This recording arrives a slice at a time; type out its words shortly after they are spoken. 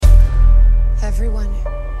everyone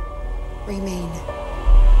remain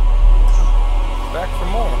calm. Back for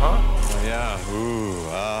more, huh? Oh, yeah.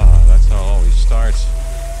 That's how it always starts.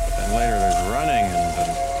 But then later there's running and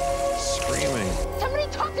screaming. Somebody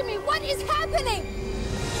talk to me! What is happening?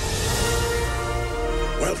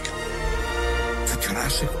 Welcome to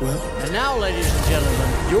Jurassic World. And now, ladies and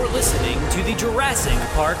gentlemen, you're listening to the Jurassic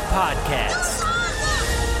Park Podcast.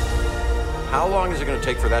 How long is it going to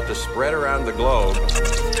take for that to spread around the globe?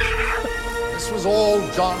 This was all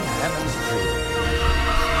John Hammond's dream.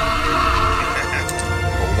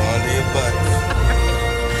 Hold on to your butts.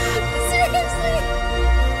 Seriously?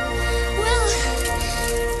 Well,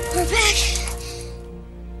 we're back.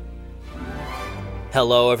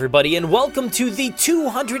 Hello, everybody, and welcome to the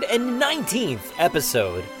 219th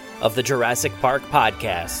episode of the Jurassic Park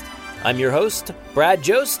Podcast. I'm your host, Brad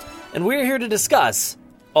Jost, and we're here to discuss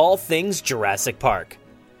all things Jurassic Park.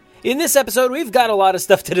 In this episode, we've got a lot of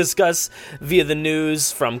stuff to discuss via the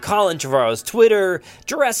news from Colin Trevorrow's Twitter,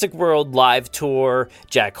 Jurassic World Live Tour,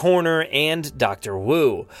 Jack Horner, and Dr.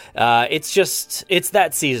 Wu. It's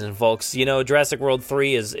that season, folks. You know, Jurassic World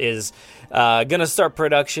 3 is gonna start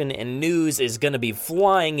production, and news is gonna be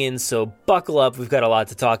flying in, so buckle up. We've got a lot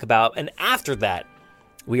to talk about. And after that,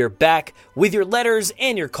 we are back with your letters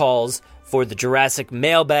and your calls for the Jurassic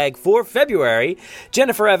Mailbag for February.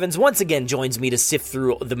 Jennifer Evans once again joins me to sift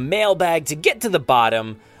through the mailbag to get to the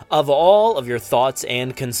bottom of all of your thoughts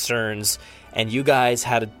and concerns. And you guys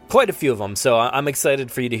had quite a few of them, so I'm excited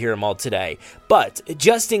for you to hear them all today. But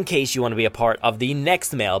just in case you want to be a part of the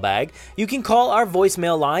next mailbag, you can call our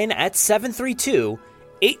voicemail line at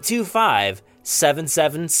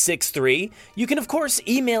 732-825-7763. You can, of course,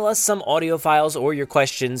 email us some audio files or your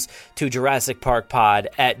questions to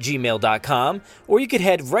JurassicParkPod@gmail.com, or you could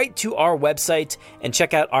head right to our website and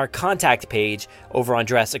check out our contact page over on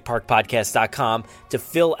JurassicParkPodcast.com to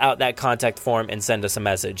fill out that contact form and send us a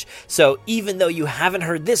message. So even though you haven't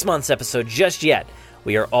heard this month's episode just yet,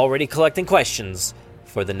 we are already collecting questions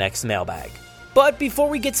for the next mailbag. But before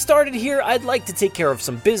we get started here, I'd like to take care of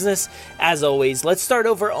some business. As always, let's start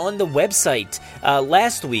over on the website.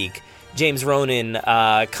 Last week, James Ronan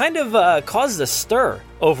caused a stir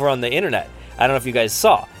over on the internet. I don't know if you guys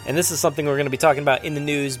saw. And this is something we're going to be talking about in the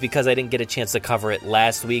news because I didn't get a chance to cover it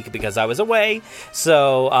last week because I was away.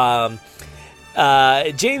 So,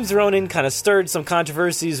 James Ronan kind of stirred some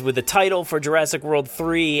controversies with the title for Jurassic World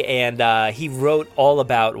 3, and he wrote all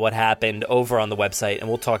about what happened over on the website, and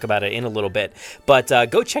we'll talk about it in a little bit. But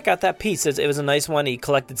go check out that piece. It was a nice one. He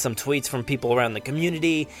collected some tweets from people around the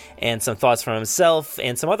community and some thoughts from himself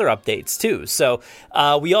and some other updates, too. So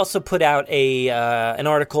we also put out an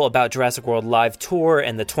article about Jurassic World Live Tour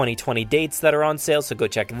and the 2020 dates that are on sale, so go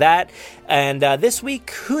check that. And this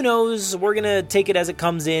week, who knows? We're going to take it as it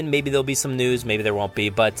comes in. Maybe there'll be some news. Maybe there won't be,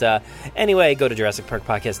 but anyway, go to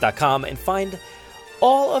JurassicParkPodcast.com and find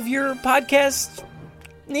all of your podcast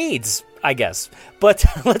needs, I guess. But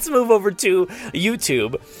let's move over to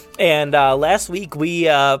YouTube. And last week we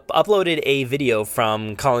uploaded a video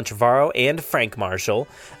from Colin Trevorrow and Frank Marshall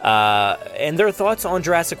and their thoughts on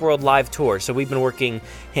Jurassic World Live Tour. So we've been working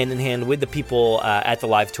hand in hand with the people at the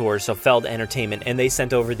live tour, so Feld Entertainment, and they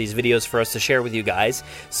sent over these videos for us to share with you guys.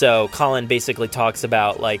 So Colin basically talks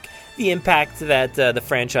about like the impact that the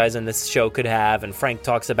franchise and this show could have, and Frank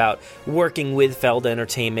talks about working with Feld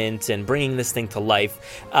Entertainment and bringing this thing to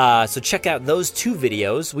life. So check out those two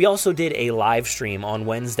videos. We also did a live stream on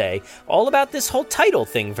Wednesday all about this whole title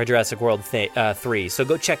thing for Jurassic World 3. So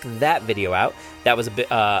go check that video out. That was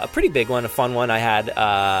a pretty big one, a fun one I had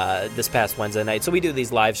this past Wednesday night. So we do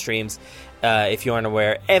these live streams, if you aren't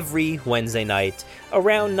aware, every Wednesday night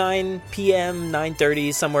around 9 p.m.,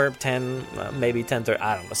 9:30, somewhere 10, maybe 10:30,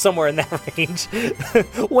 I don't know, somewhere in that range,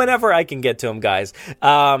 whenever I can get to them, guys.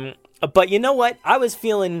 But you know what? I was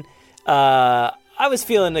feeling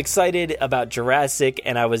excited about Jurassic,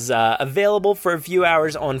 and I was available for a few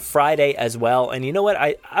hours on Friday as well. And you know what?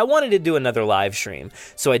 I wanted to do another live stream.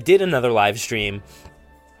 So I did another live stream,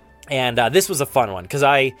 and this was a fun one because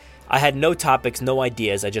I had no topics, no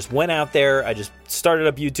ideas. I just went out there, I just started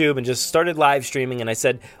up YouTube and just started live streaming, and I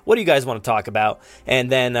said, what do you guys want to talk about? And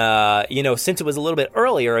then, since it was a little bit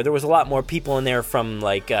earlier, there was a lot more people in there from,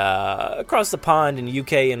 like, across the pond in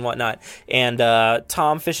UK and whatnot. And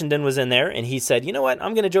Tom Fishenden was in there, and he said, you know what,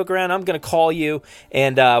 I'm going to joke around, I'm going to call you.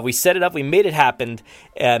 And we set it up, we made it happen,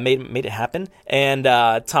 and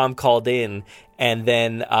Tom called in. And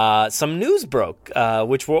then some news broke,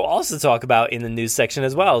 which we'll also talk about in the news section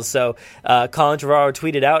as well. So Colin Trevorrow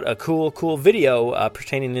tweeted out a cool video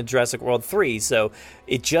pertaining to Jurassic World 3. So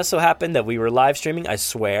it just so happened that we were live streaming. I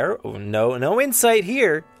swear, no insight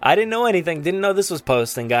here. I didn't know anything. Didn't know this was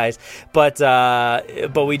posting, guys. But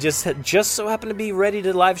we just so happened to be ready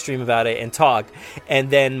to live stream about it and talk. And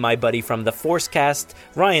then my buddy from the Forcecast,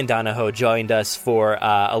 Ryan Donahoe, joined us for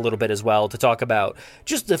a little bit as well to talk about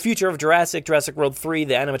just the future of Jurassic World 3,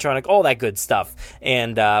 the animatronic, all that good stuff.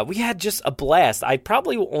 And we had just a blast. I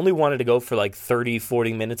probably only wanted to go for like 30,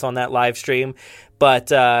 40 minutes on that live stream.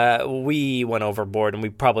 But we went overboard, and we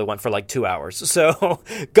probably went for like 2 hours. So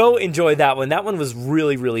go enjoy that one. That one was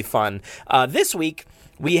really, really fun. This week,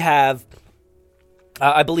 we have,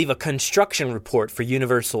 I believe, a construction report for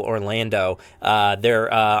Universal Orlando.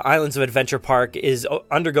 Their Islands of Adventure Park is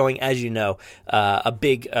undergoing, as you know, a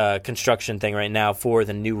big construction thing right now for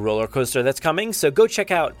the new roller coaster that's coming. So go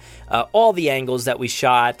check out all the angles that we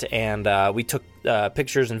shot, and we took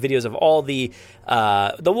pictures and videos of all the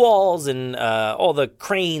walls and all the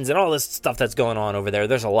cranes and all this stuff that's going on over there.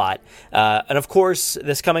 There's a lot. And of course,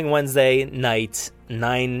 this coming Wednesday night,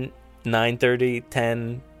 9:30,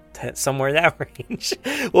 10, somewhere in that range,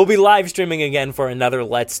 we'll be live streaming again for another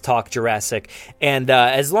Let's Talk Jurassic. And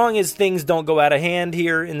as long as things don't go out of hand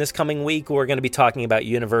here in this coming week, we're going to be talking about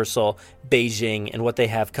Universal, Beijing, and what they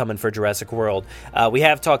have coming for Jurassic World. We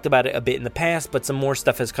have talked about it a bit in the past, but some more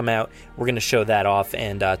stuff has come out. We're going to show that off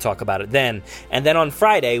and talk about it then. And then on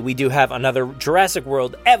Friday, we do have another Jurassic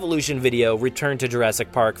World Evolution video, Return to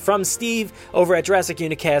Jurassic Park, from Steve over at Jurassic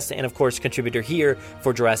Unicast, and of course, contributor here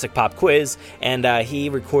for Jurassic Pop Quiz. And he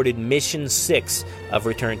recorded Mission 6 of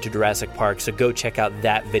Return to Jurassic Park, so go check out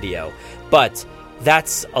that video. But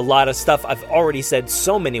that's a lot of stuff. I've already said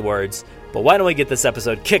so many words, but why don't we get this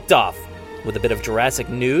episode kicked off with a bit of Jurassic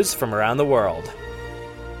news from around the world.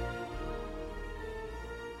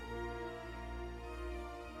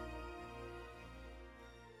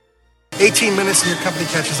 "18 minutes and your company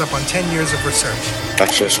catches up on 10 years of research."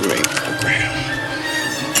 Access main program.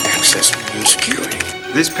 Access new security.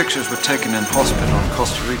 These pictures were taken in hospital in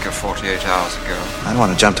Costa Rica 48 hours ago. I don't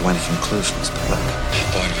want to jump to any conclusions, but look.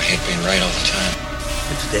 Boy, do I hate being right all the time.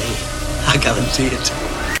 But today, I guarantee it.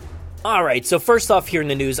 All right, so first off here in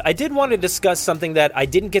the news, I did want to discuss something that I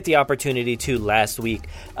didn't get the opportunity to last week,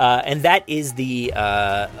 and that is the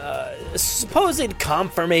supposed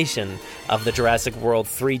confirmation of the Jurassic World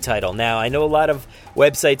 3 title. Now, I know a lot of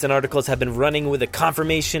websites and articles have been running with a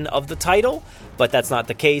confirmation of the title, but that's not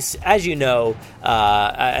the case. As you know,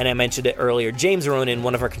 and I mentioned it earlier, James Ronan,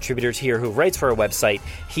 one of our contributors here who writes for our website,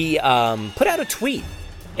 he put out a tweet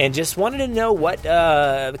and just wanted to know what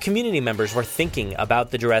community members were thinking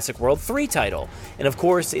about the Jurassic World 3 title. And of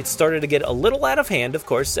course, it started to get a little out of hand, of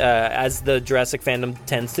course, as the Jurassic fandom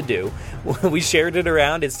tends to do. We shared it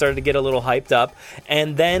around, it started to get a little hyped up,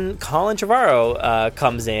 and then Colin Trevorrow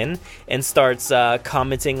comes in and starts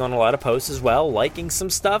commenting on a lot of posts as well, liking some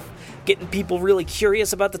stuff, getting people really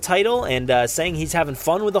curious about the title, and saying he's having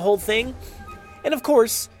fun with the whole thing. And of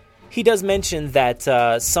course, he does mention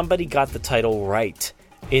that somebody got the title right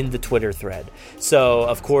in the Twitter thread. So,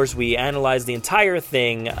 of course, we analyzed the entire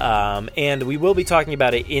thing, and we will be talking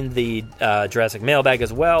about it in the Jurassic Mailbag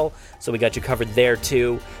as well, so we got you covered there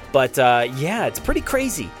too. But, yeah, it's pretty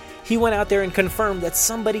crazy. He went out there and confirmed that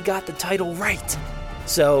somebody got the title right.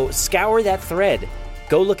 So, scour that thread.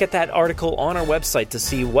 Go look at that article on our website to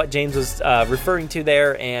see what James was referring to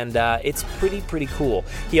there, and it's pretty cool.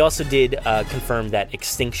 He also did confirm that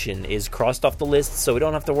Extinction is crossed off the list, so we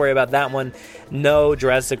don't have to worry about that one. No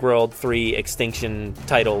Jurassic World 3 Extinction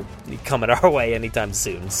title coming our way anytime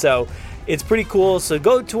soon. So it's pretty cool. So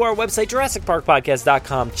go to our website,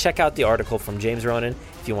 JurassicParkPodcast.com. Check out the article from James Ronan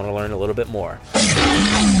if you want to learn a little bit more.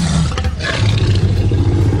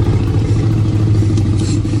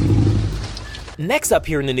 Next up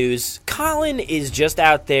here in the news, Colin is just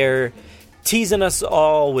out there teasing us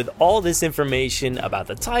all with all this information about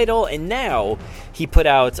the title, and now he put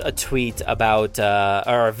out a tweet about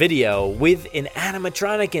our video with an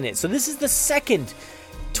animatronic in it. So this is the second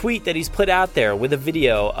tweet that he's put out there with a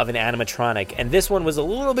video of an animatronic, and this one was a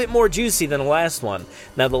little bit more juicy than the last one.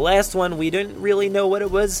 Now, the last one, we didn't really know what it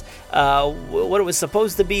was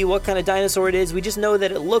supposed to be, what kind of dinosaur it is. We just know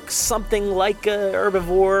that it looks something like a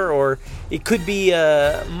herbivore, or it could be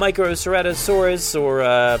a Microceratosaurus or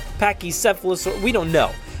a Pachycephalosaurus. We don't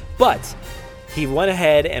know, but he went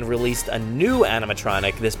ahead and released a new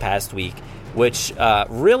animatronic this past week, which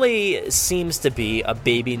really seems to be a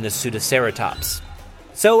baby Nasutoceratops.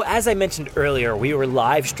 So, as I mentioned earlier, we were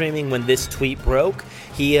live streaming when this tweet broke.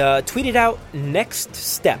 He tweeted out next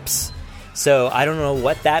steps. So I don't know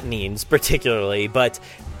what that means particularly, but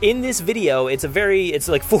in this video, it's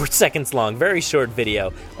like 4 seconds long, very short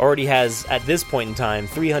video. Already has, at this point in time,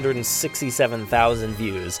 367,000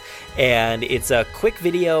 views. And it's a quick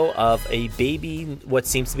video of a baby, what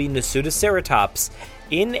seems to be Nasutoceratops,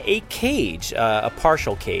 in a cage, a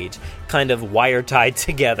partial cage, kind of wire tied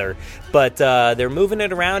together. But they're moving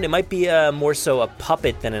it around. It might be more so a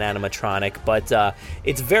puppet than an animatronic, but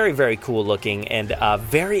it's very, very cool looking and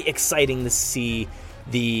very exciting to see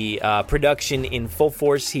the production in full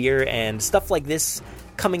force here and stuff like this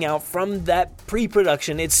coming out from that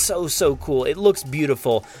pre-production. It's so cool. It looks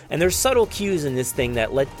beautiful, and there's subtle cues in this thing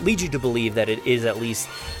that lead you to believe that it is at least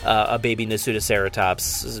a baby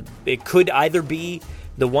Nasutoceratops. It could either be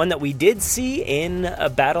the one that we did see in a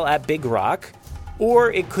battle at Big Rock,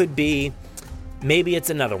 or it could be maybe it's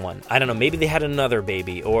another one. I don't know. Maybe they had another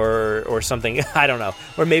baby or something. I don't know.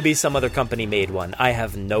 Or maybe some other company made one. I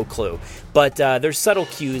have no clue. But there's subtle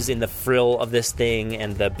cues in the frill of this thing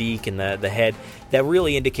and the beak and the head that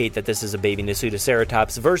really indicate that this is a baby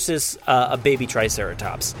Nasutoceratops versus a baby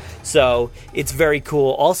Triceratops. So it's very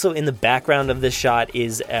cool. Also in the background of this shot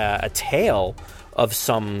is a tail of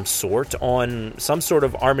some sort on some sort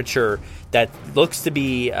of armature that looks to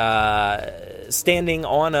be standing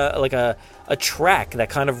on a track that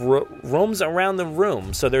kind of roams around the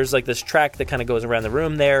room. So there's like this track that kind of goes around the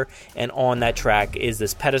room there, and on that track is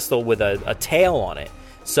this pedestal with a tail on it.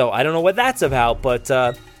 So I don't know what that's about, but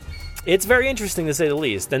it's very interesting to say the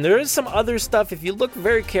least. And there is some other stuff. If you look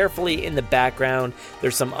very carefully in the background,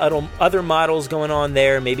 there's some other models going on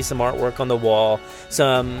there, maybe some artwork on the wall,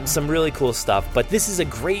 some really cool stuff. But this is a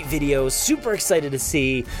great video. Super excited to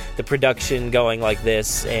see the production going like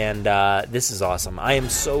this, and this is awesome. I am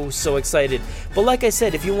so excited. But like I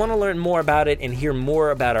said, if you want to learn more about it and hear more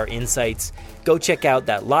about our insights, go check out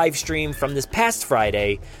that live stream from this past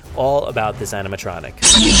Friday all about this animatronic.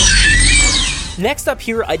 Next up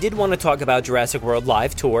here, I did want to talk about Jurassic World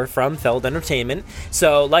Live Tour from Feld Entertainment.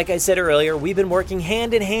 So, like I said earlier, we've been working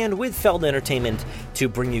hand in hand with Feld Entertainment to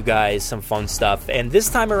bring you guys some fun stuff. And this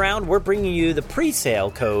time around, we're bringing you the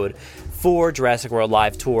pre-sale code for Jurassic World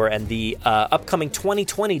Live Tour and the upcoming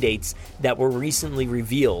 2020 dates that were recently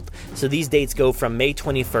revealed. So these dates go from May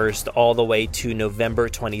 21st all the way to November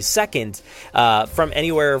 22nd, from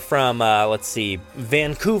anywhere from,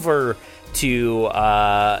 Vancouver to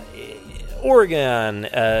Oregon,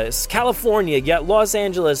 California, you got Los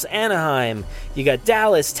Angeles, Anaheim, you got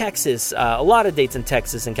Dallas, Texas, a lot of dates in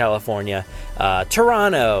Texas and California,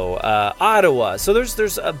 Toronto, Ottawa. So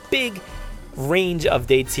there's a big range of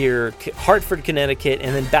dates here. Hartford, Connecticut,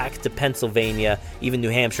 and then back to Pennsylvania, even New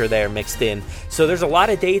Hampshire there mixed in. So there's a lot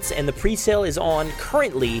of dates, and the pre-sale is on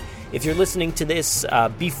currently, if you're listening to this,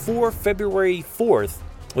 before February 4th,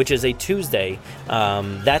 which is a Tuesday.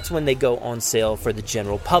 That's when they go on sale for the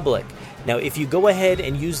general public. Now, if you go ahead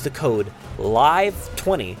and use the code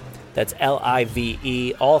LIVE20, that's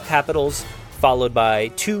LIVE, all capitals, followed by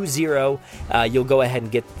 20, you'll go ahead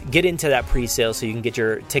and get into that pre-sale so you can get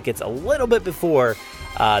your tickets a little bit before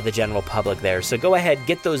the general public there. So go ahead,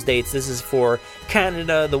 get those dates. This is for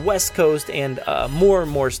Canada, the West Coast, and more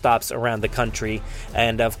and more stops around the country.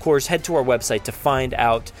 And of course, head to our website to find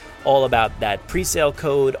out all about that pre-sale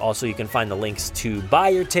code. Also, you can find the links to buy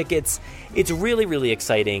your tickets. It's really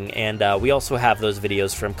exciting, and we also have those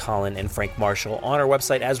videos from Colin and Frank Marshall on our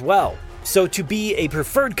website as well. So to be a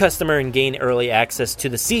preferred customer and gain early access to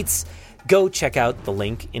the seats, go check out the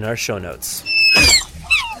link in our show notes.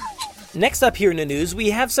 Next up here in the news,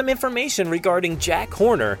 we have some information regarding Jack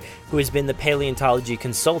Horner, who has been the paleontology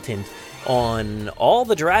consultant on all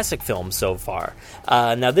the Jurassic films so far.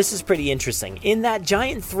 Now, this is pretty interesting. In that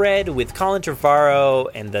giant thread with Colin Trevorrow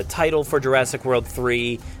and the title for Jurassic World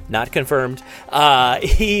 3, not confirmed,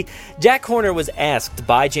 Jack Horner was asked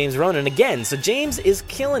by James Ronan again. So James is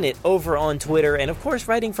killing it over on Twitter and, of course,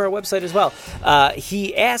 writing for our website as well.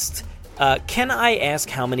 He asked, can I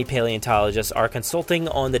ask how many paleontologists are consulting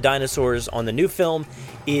on the dinosaurs on the new film?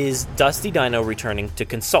 Is Dusty Dino returning to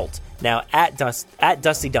consult? Now, at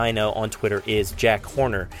Dusty Dino on Twitter is Jack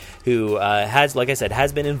Horner, who has, like I said,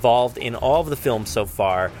 has been involved in all of the films so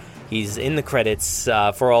far. He's in the credits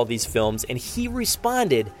for all these films, and he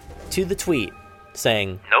responded to the tweet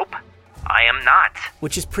saying, "Nope, I am not,"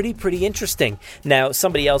 which is pretty interesting. Now,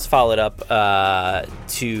 somebody else followed up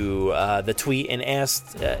to the tweet and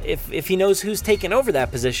asked if he knows who's taken over that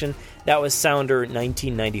position. That was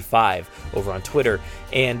Sounder1995 over on Twitter,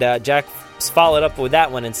 and Jack followed up with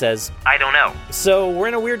that one and says, I don't know. So we're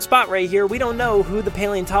in a weird spot right here. We don't know who the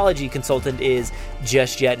paleontology consultant is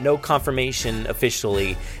just yet. No confirmation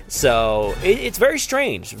officially. So it's very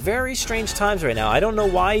strange times right now. I don't know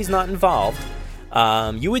why he's not involved.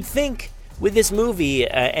 You would think with this movie,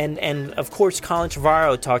 and of course Colin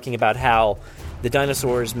Trevorrow talking about how the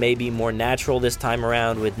dinosaurs may be more natural this time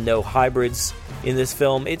around with no hybrids in this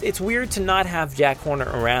film. It's weird to not have Jack Horner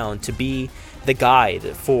around to be the guide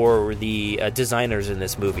for the designers in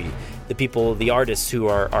this movie, the people, the artists who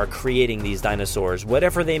are creating these dinosaurs,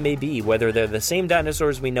 whatever they may be, whether they're the same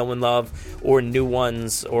dinosaurs we know and love or new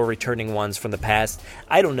ones or returning ones from the past.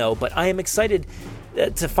 I don't know, but I am excited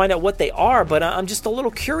to find out what they are, but I'm just a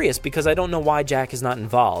little curious because I don't know why Jack is not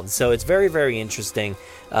involved. So it's very, very interesting.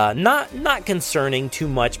 Not concerning too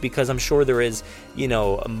much because I'm sure there is,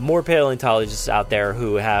 more paleontologists out there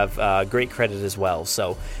who have great credit as well.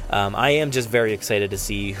 So I am just very excited to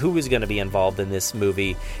see who is going to be involved in this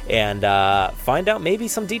movie and find out maybe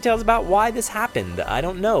some details about why this happened. I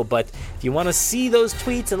don't know, but if you want to see those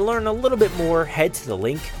tweets and learn a little bit more, head to the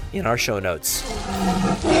link in our show notes.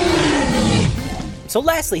 So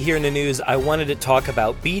lastly here in the news, I wanted to talk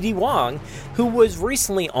about B.D. Wong, who was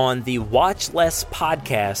recently on the Watch Less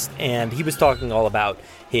podcast, and he was talking all about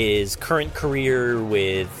his current career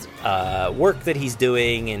with work that he's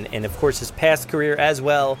doing, and of course his past career as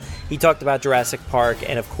well. He talked about Jurassic Park,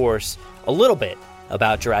 and of course a little bit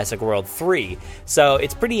about Jurassic World 3. So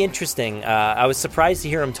it's pretty interesting. I was surprised to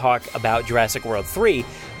hear him talk about Jurassic World 3.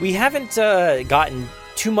 We haven't gotten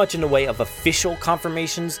too much in the way of official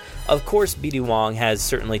confirmations. Of course, B.D. Wong has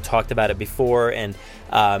certainly talked about it before and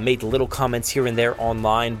made little comments here and there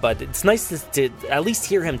online, but it's nice to at least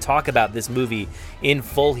hear him talk about this movie in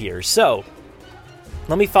full here. So,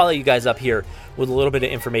 let me follow you guys up here with a little bit of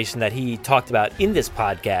information that he talked about in this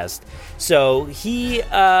podcast. So, he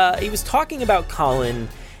was talking about Colin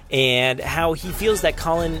and how he feels that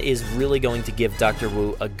Colin is really going to give Dr.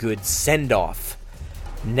 Wu a good send-off.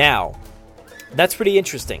 Now, that's pretty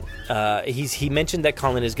interesting. He mentioned that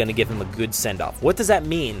Colin is going to give him a good send-off. What does that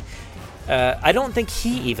mean? I don't think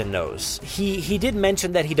he even knows. He did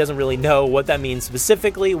mention that he doesn't really know what that means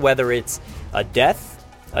specifically, whether it's a death,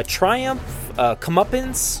 a triumph, a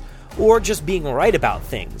comeuppance, or just being right about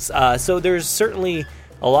things. So there's certainly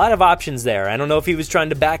a lot of options there. I don't know if he was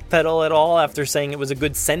trying to backpedal at all after saying it was a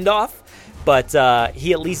good send-off, but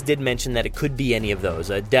he at least did mention that it could be any of those,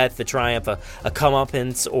 a death, a triumph, a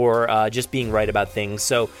comeuppance, or just being right about things.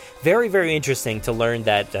 So very, very interesting to learn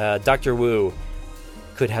that Dr. Wu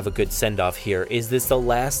could have a good send-off here. Is this the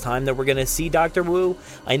last time that we're going to see Dr. Wu?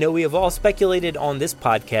 I know we have all speculated on this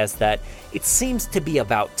podcast that it seems to be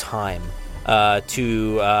about time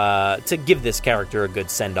to give this character a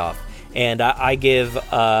good send-off. And I give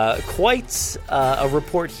quite a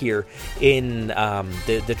report here in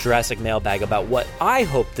the Jurassic Mailbag about what I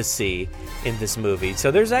hope to see in this movie. So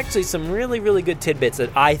there's actually some really, really good tidbits that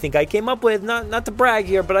I think I came up with. Not to brag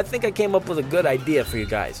here, but I think I came up with a good idea for you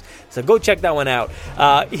guys. So go check that one out.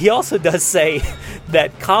 He also does say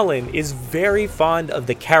that Colin is very fond of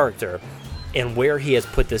the character and where he has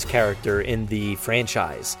put this character in the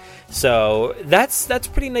franchise. So that's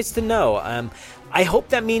pretty nice to know. I hope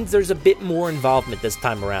that means there's a bit more involvement this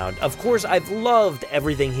time around. Of course, I've loved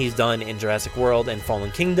everything he's done in Jurassic World and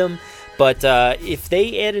Fallen Kingdom, but if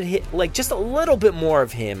they added just a little bit more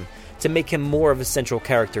of him to make him more of a central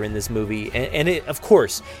character in this movie, and of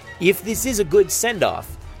course, if this is a good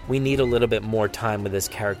send-off, we need a little bit more time with this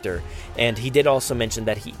character. And he did also mention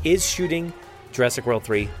that he is shooting Jurassic World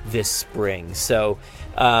 3 this spring. So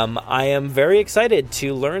I am very excited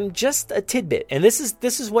to learn just a tidbit. And this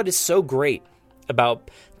is what is so great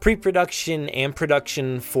about pre-production and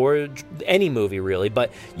production for any movie, really.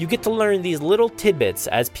 But you get to learn these little tidbits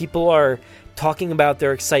as people are talking about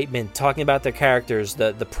their excitement, talking about their characters,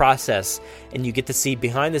 the process, and you get to see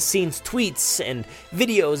behind-the-scenes tweets and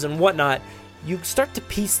videos and whatnot. You start to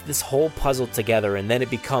piece this whole puzzle together, and then it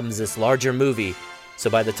becomes this larger movie. So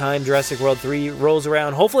by the time Jurassic World 3 rolls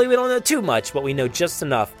around, hopefully we don't know too much, but we know just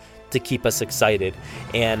enough to keep us excited.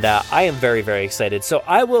 And I am very, very excited. So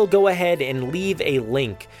I will go ahead and leave a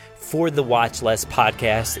link for the Watch Less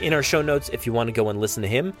podcast in our show notes if you want to go and listen to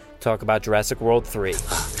him talk about Jurassic World 3.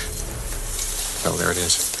 Oh, there it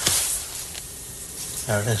is.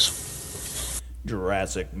 There it is.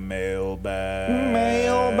 Jurassic Mailbag.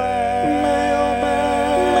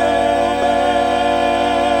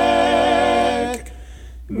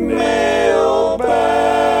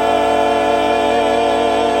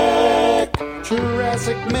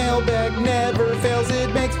 Jurassic Mailbag never fails.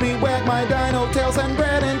 It makes me wag my dino tails. I'm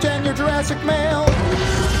Brad and Jen, your Jurassic Mail.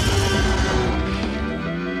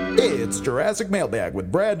 It's Jurassic Mailbag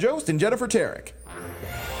with Brad Jost and Jennifer Terek.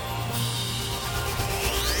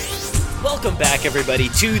 Welcome back, everybody,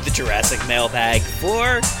 to the Jurassic Mailbag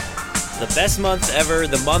for the best month ever,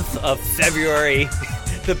 the month of February.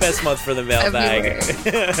 The best month for the mailbag.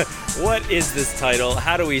 What is this title?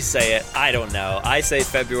 How do we say it? I don't know. I say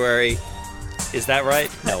February. Is that right?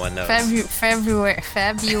 No one knows. February.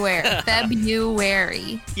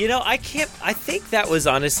 You know, I think that was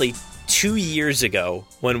honestly 2 years ago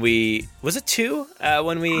when we... Was it 2?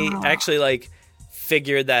 When we actually,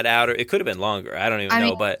 figured that out. Or it could have been longer. I don't even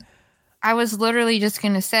know, but... I was literally just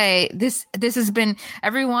going to say, this has been,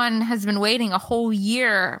 everyone has been waiting a whole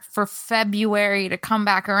year for February to come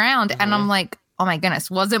back around. Mm-hmm. And I'm like, oh my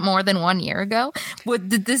goodness, was it more than 1 year ago?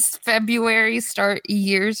 Did this February start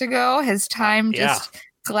years ago? Has time just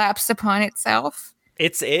collapsed upon itself?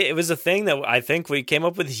 It was a thing that I think we came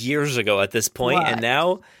up with years ago at this point, and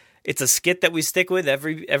now it's a skit that we stick with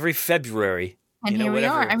every February. And here we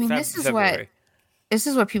are. I mean, this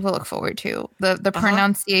is what people look forward to. The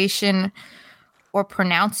pronunciation or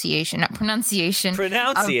pronunciation, not pronunciation.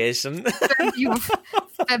 Pronunciation.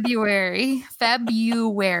 February.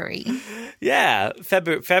 Yeah,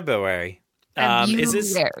 February.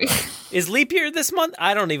 Is leap year this month?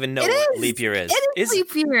 I don't even know what leap year is. It is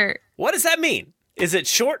leap year. What does that mean? Is it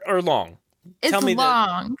short or long? It's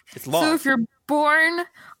long. It's long. So if you're born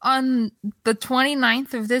on the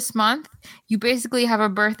 29th of this month, you basically have a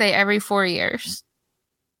birthday every 4 years.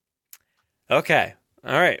 Okay.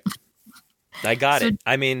 All right. I got it.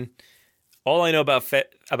 I mean, all I know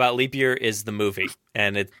about leap year is the movie,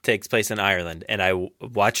 and it takes place in Ireland, and I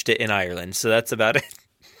watched it in Ireland, so that's about it.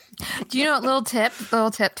 Do you know what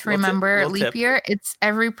little tip to remember leap year? It's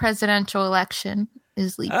every presidential election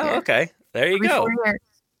is leap year. Oh, okay. There you go. 4 years.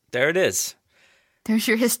 There it is. There's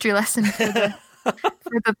your history lesson for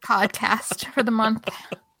the podcast for the month.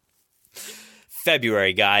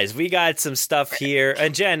 February, guys. We got some stuff here.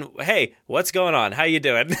 And Jen, hey, what's going on? How you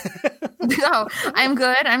doing? Oh, I'm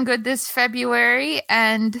good. I'm good this February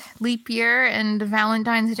and leap year and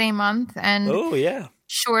Valentine's Day month and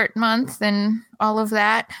short month and all of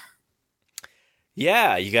that.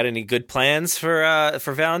 Yeah, you got any good plans for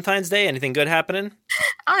Valentine's Day? Anything good happening?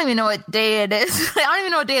 I don't even know what day it is. I don't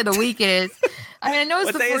even know what day of the week it is. I mean, I know it's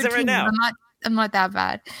what the day 14th. Is it right now? I'm not that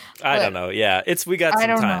bad. I don't know. Yeah, we got some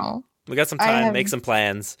time. Know. We got some time. Make some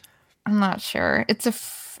plans. I'm not sure. I think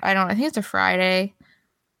it's a Friday.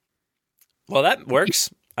 Well, that works,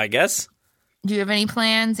 I guess. Do you have any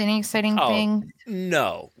plans? Any exciting things?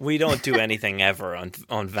 No, we don't do anything ever on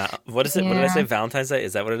what is it? Yeah. What did I say? Valentine's Day?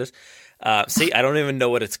 Is that what it is? See, I don't even know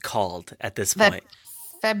what it's called at this point.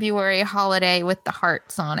 February holiday with the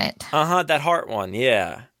hearts on it. That heart one.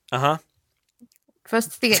 Yeah.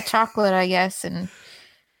 Supposed to get chocolate, I guess, and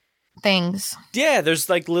things. Yeah, there's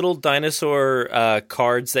little dinosaur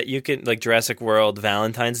cards that you can, Jurassic World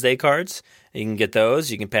Valentine's Day cards. You can get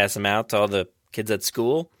those. You can pass them out to all the kids at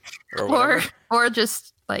school, or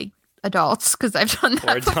just adults, because I've done that.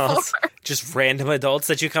 Or adults, before. Just random adults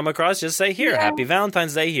that you come across. Just say, "Here, Happy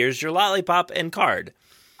Valentine's Day. Here's your lollipop and card."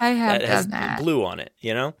 I have has done that. Blue on it,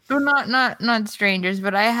 you know. Well, not strangers,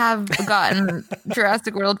 but I have gotten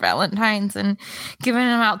Jurassic World Valentines and given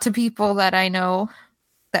them out to people that I know.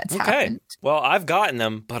 That's happened. Well, I've gotten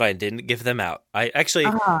them, but I didn't give them out. I actually,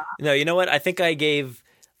 no, you know what? I think I gave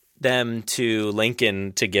them to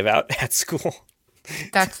Lincoln to give out at school.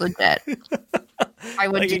 That's legit. I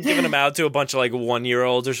would giving them out to a bunch of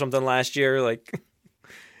 1-year-olds or something last year.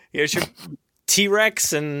 Here's your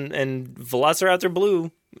T-Rex and Velociraptor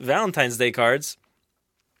Blue Valentine's Day cards.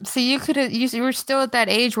 So you were still at that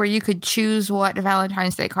age where you could choose what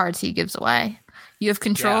Valentine's Day cards he gives away. You have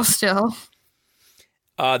control still.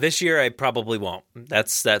 This year I probably won't.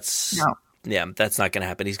 That's no. Yeah, that's not going to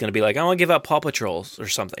happen. He's going to be like, I want to give out Paw Patrols or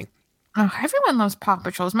something. Oh, everyone loves Paw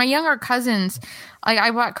Patrols. My younger cousins,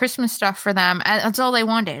 I bought Christmas stuff for them. And that's all they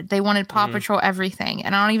wanted. They wanted Paw Patrol everything,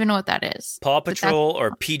 and I don't even know what that is. Paw Patrol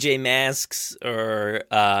or PJ Masks or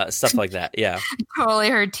stuff like that. Yeah, I totally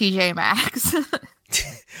heard TJ Maxx.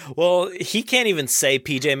 Well, he can't even say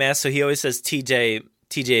PJ Masks, so he always says TJ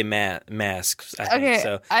Masks. I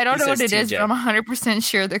don't know what it is, but I'm 100%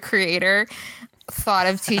 sure the creator thought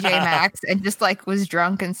of TJ Maxx and just was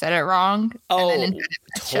drunk and said it wrong. Oh,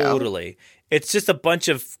 totally. It's just a bunch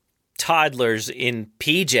of toddlers in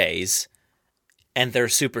PJs and they're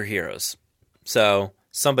superheroes. So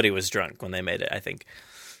somebody was drunk when they made it, I think.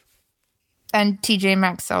 And TJ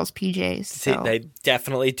Maxx sells PJs. So. They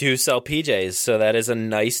definitely do sell PJs. So that is a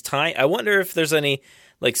nice time. I wonder if there's any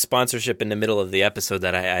sponsorship in the middle of the episode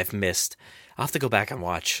that I've missed. I'll have to go back and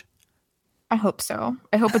watch. I hope so.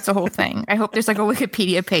 I hope it's a whole thing. I hope there's like a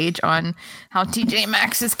Wikipedia page on how TJ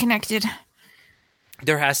Maxx is connected.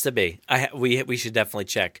 There has to be. We should definitely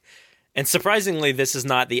check. And surprisingly, this is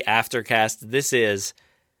not the aftercast. This is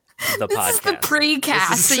the podcast. This is the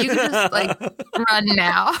precast, so you can just like run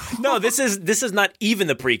now. No, this is not even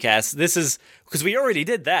the precast. This is because we already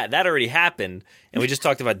did that. That already happened, and we just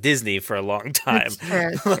talked about Disney for a long time.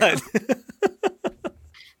 That's true.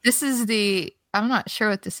 This is the. I'm not sure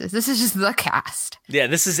what this is. This is just the cast. Yeah,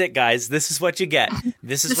 this is it, guys. This is what you get.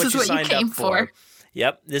 This is what you signed up for.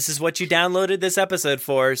 Yep, this is what you downloaded this episode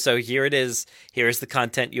for. So here it is. Here's the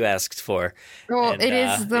content you asked for. Well, it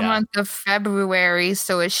is the month of February,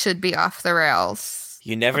 so it should be off the rails.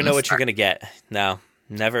 You never know what you're going to get. No,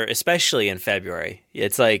 never, especially in February.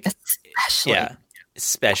 It's like,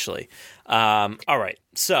 especially. All right,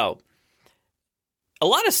 so a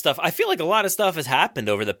lot of stuff. I feel like a lot of stuff has happened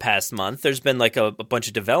over the past month. There's been like a bunch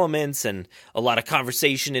of developments and a lot of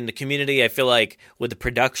conversation in the community. I feel like with the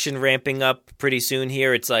production ramping up pretty soon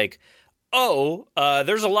here, it's like,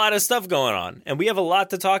 there's a lot of stuff going on, and we have a lot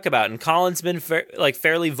to talk about. And Colin's been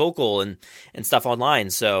fairly vocal and stuff online,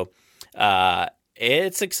 so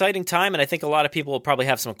it's an exciting time. And I think a lot of people will probably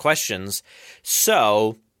have some questions.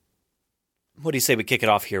 So, what do you say we kick it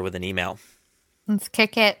off here with an email? Let's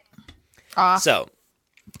kick it off. So.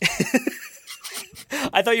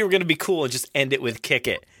 I thought you were going to be cool and just end it with kick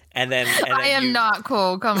it. And then I am not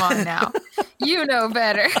cool. Come on now. You know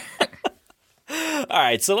better. All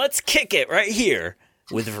right, so let's kick it right here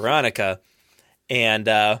with Veronica. And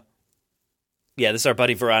this is our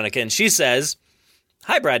buddy Veronica. And she says,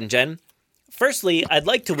 "Hi, Brad and Jen. Firstly, I'd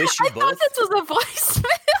like to wish you both." I thought this was a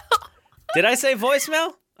voicemail. Did I say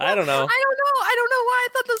voicemail? I don't know. I don't know why I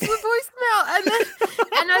thought this was a voicemail.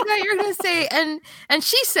 And I thought you were going to say, and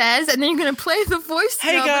she says, and then you're going to play the voicemail.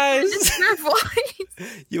 Hey, guys. It's her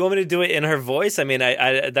voice. You want me to do it in her voice? I mean,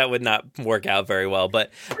 I that would not work out very well,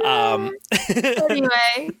 but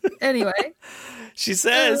Anyway. She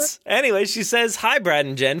says, "Hi, Brad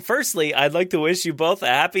and Jen. Firstly, I'd like to wish you both a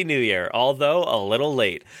happy new year, although a little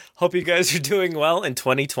late. Hope you guys are doing well in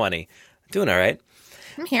 2020. Doing all right.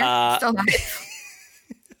 I'm here. Still not.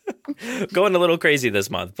 Going a little crazy this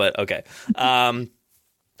month, but okay.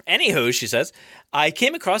 Anywho, she says, I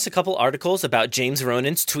came across a couple articles about James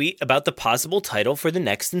Ronan's tweet about the possible title for the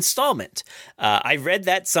next installment. I read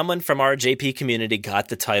that someone from our JP community got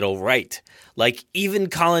the title right. Like, even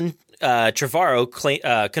Colin Trevorrow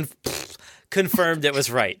confirmed it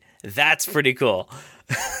was right. That's pretty cool.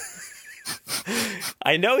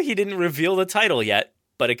 I know he didn't reveal the title yet,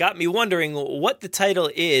 but it got me wondering what the title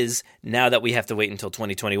is now that we have to wait until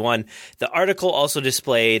 2021. The article also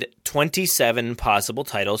displayed 27 possible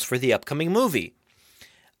titles for the upcoming movie.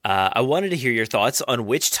 I wanted to hear your thoughts on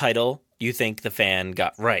which title you think the fan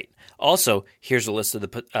got right. Also, here's a list of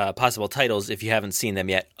the possible titles if you haven't seen them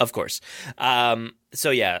yet, of course. Here's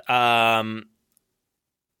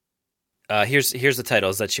the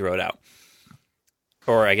titles that she wrote out.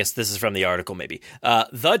 Or I guess this is from the article maybe.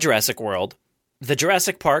 The Jurassic World. The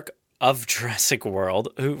Jurassic Park of Jurassic World.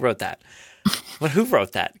 Who wrote that? Who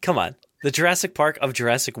wrote that? Come on. The Jurassic Park of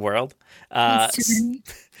Jurassic World.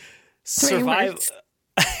 Survive.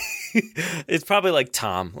 It's probably like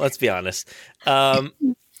Tom. Let's be honest.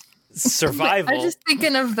 Survival. I was just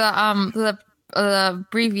thinking of the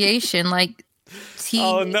abbreviation, like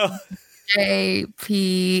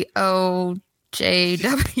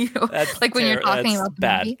TJPOJW. Like when you're talking about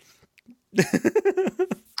the movie.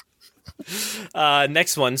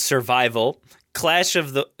 Next one, Survival, Clash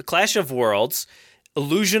of Worlds,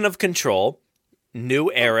 Illusion of Control, New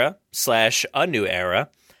Era / A New Era,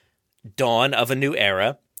 Dawn of a New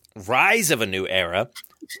Era, Rise of a New Era,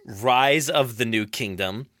 Rise of the New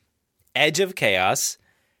Kingdom, Edge of Chaos,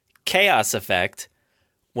 Chaos Effect,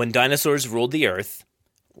 When Dinosaurs Ruled the Earth,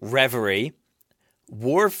 Reverie,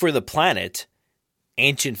 War for the Planet,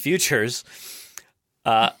 Ancient Futures,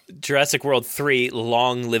 Jurassic World 3,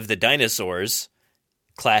 Long Live the Dinosaurs,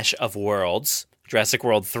 Clash of Worlds, Jurassic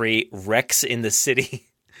World 3, Rex in the City,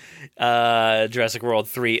 Jurassic World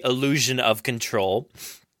 3, Illusion of Control,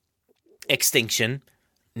 Extinction,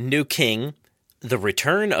 New King, The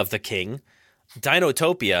Return of the King,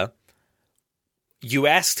 Dinotopia, You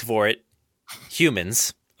Asked for It,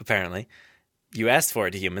 Humans, apparently. You Asked for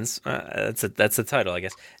It, Humans. That's the title, I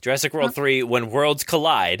guess. Jurassic World 3, When Worlds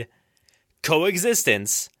Collide,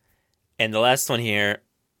 Coexistence, and the last one here,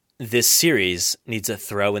 This Series Needs a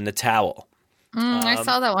Throw in the Towel. I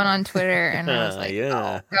saw that one on Twitter, and I was like,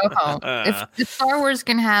 go home. If Star Wars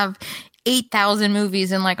can have 8,000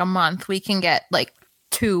 movies in like a month, we can get like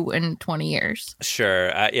 2 in 20 years. Sure.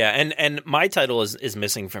 Yeah. And my title is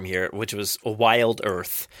missing from here, which was Wild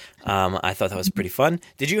Earth. I thought that was pretty fun.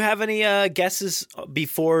 Did you have any guesses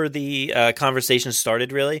before the conversation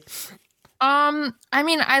started, really? I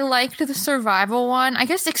mean, I liked the survival one. I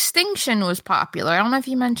guess Extinction was popular. I don't know if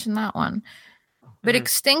you mentioned that one, but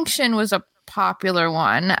Extinction was a popular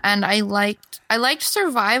one, and I liked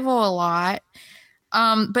survival a lot.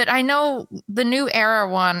 But I know the New Era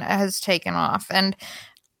one has taken off, and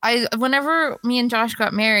whenever me and Josh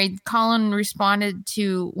got married, Colin responded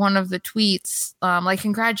to one of the tweets, like,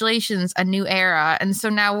 congratulations, a new era. And so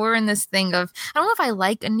now we're in this thing of, I don't know if I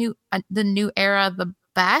like the New Era the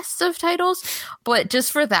best of titles, but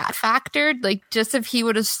just for that factor, like, just if he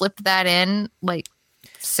would have slipped that in like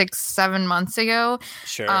 6-7 months ago,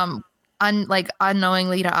 sure,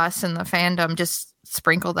 unknowingly to us in the fandom, just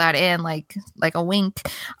sprinkle that in like a wink,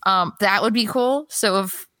 that would be cool. So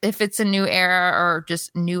if it's a new era or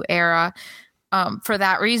just new era, for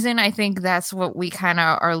that reason, I think that's what we kind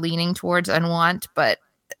of are leaning towards and want. But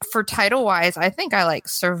for title wise, I think I like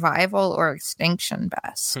survival or extinction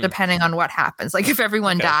best, depending on what happens. Like, if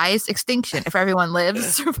everyone dies, extinction. If everyone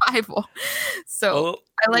lives, survival. So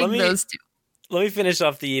I like those two. Let me finish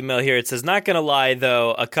off the email here. It says, not going to lie,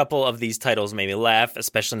 though, a couple of these titles made me laugh,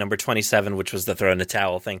 especially number 27, which was the throw in the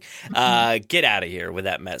towel thing. Get out of here with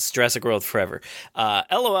that mess. Jurassic World forever.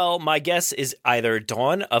 LOL, my guess is either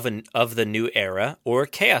Dawn of the New Era or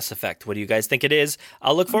Chaos Effect. What do you guys think it is?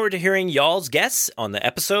 I'll look forward to hearing y'all's guess on the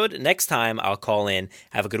episode. Next time, I'll call in.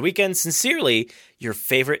 Have a good weekend. Sincerely, your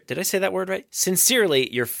favorite... Did I say that word right?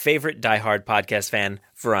 Sincerely, your favorite diehard podcast fan,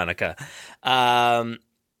 Veronica.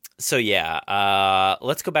 So yeah,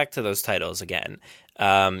 let's go back to those titles again.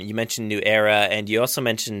 You mentioned New Era, and you also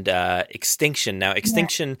mentioned Extinction. Now,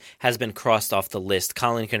 Extinction has been crossed off the list.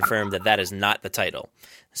 Colin confirmed that is not the title.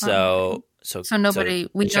 So nobody,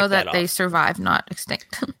 we know that they survived, not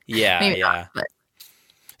extinct. Yeah, maybe yeah. Not, but.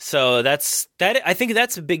 So that. I think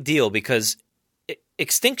that's a big deal because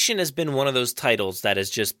Extinction has been one of those titles that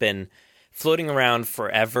has just been floating around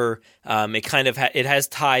forever. It kind of it has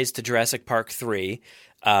ties to Jurassic Park 3.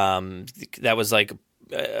 That was like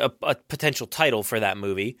a potential title for that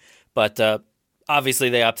movie, but obviously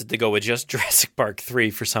they opted to go with just Jurassic Park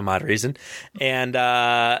 3 for some odd reason, and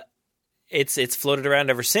it's floated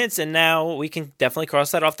around ever since. And now we can definitely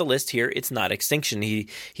cross that off the list here. It's not Extinction. He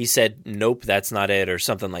said nope, that's not it, or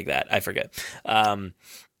something like that. I forget.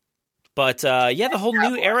 But yeah, the whole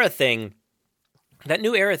New Era thing. That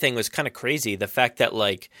New Era thing was kind of crazy. The fact that,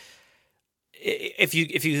 like, if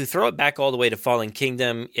you throw it back all the way to Fallen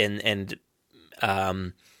Kingdom, and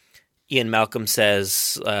Ian Malcolm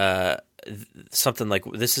says something like,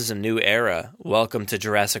 "This is a new era. Welcome to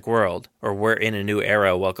Jurassic World," or "We're in a new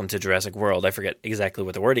era. Welcome to Jurassic World." I forget exactly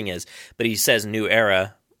what the wording is, but he says "New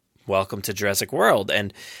era. Welcome to Jurassic World,"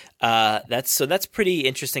 and that's pretty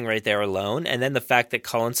interesting right there alone. And then the fact that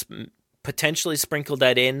Collins potentially sprinkled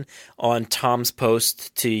that in on Tom's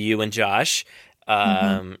post to you and Josh.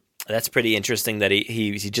 That's pretty interesting that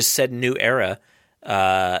he just said New Era.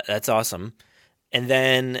 That's awesome. And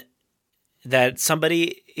then that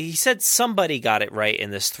he said somebody got it right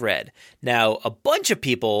in this thread. Now, a bunch of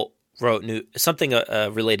people wrote something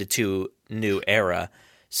related to New Era.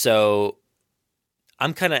 So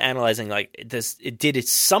I'm kind of analyzing, like, did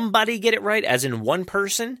somebody get it right, as in one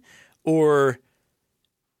person, or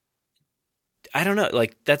I don't know.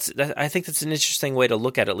 Like, I think that's an interesting way to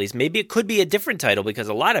look at it, at least. Maybe it could be a different title because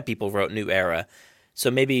a lot of people wrote New Era. So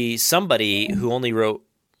maybe somebody who only wrote,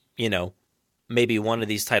 maybe one of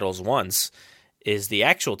these titles once is the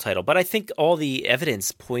actual title. But I think all the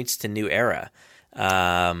evidence points to New Era.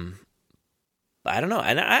 I don't know.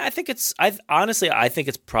 And I think I think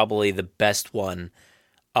it's probably the best one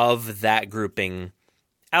of that grouping.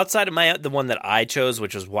 Outside of the one that I chose,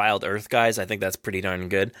 which was Wild Earth, guys, I think that's pretty darn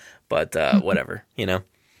good. But whatever,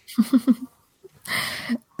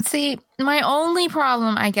 See, my only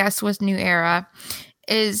problem, I guess, with New Era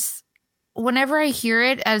is whenever I hear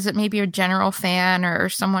it as maybe a general fan or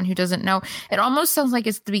someone who doesn't know, it almost sounds like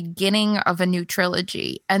it's the beginning of a new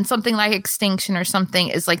trilogy. And something like Extinction or something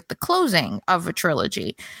is like the closing of a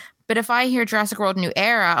trilogy. But if I hear Jurassic World New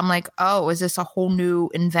Era, I'm like, oh, is this a whole new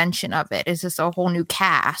invention of it? Is this a whole new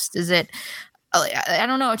cast? Is it, I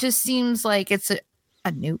don't know. It just seems like it's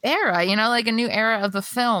a new era, like a new era of the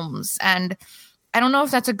films. And I don't know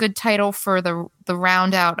if that's a good title for the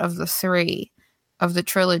round out of the 3 of the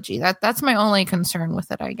trilogy. That's my only concern with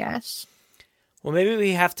it, I guess. Well, maybe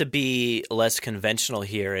we have to be less conventional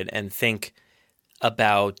here and think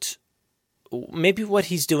about maybe what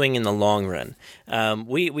he's doing in the long run.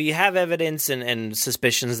 We have evidence and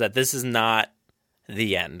suspicions that this is not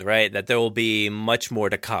the end, right? That there will be much more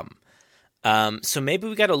to come. So maybe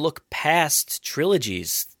we got to look past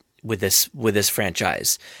trilogies with this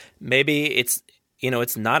franchise. Maybe it's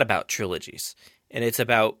not about trilogies, and it's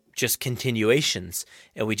about just continuations,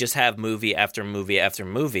 and we just have movie after movie after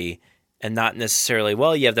movie, and not necessarily,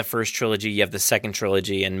 well, you have the first trilogy, you have the second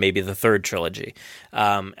trilogy, and maybe the third trilogy.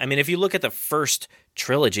 I mean, if you look at the first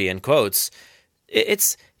trilogy in quotes,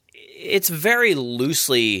 it's very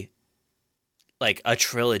loosely like a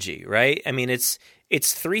trilogy, right? I mean, it's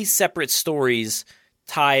 3 separate stories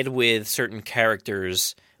tied with certain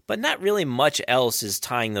characters, but not really much else is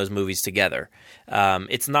tying those movies together.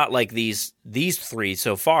 It's not like these 3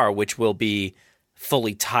 so far, which will be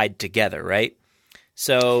fully tied together, right?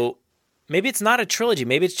 So maybe it's not a trilogy.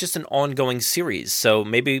 Maybe it's just an ongoing series. So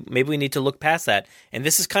maybe we need to look past that. And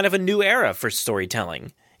this is kind of a new era for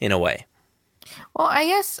storytelling in a way. Well, I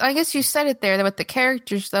guess you said it there with the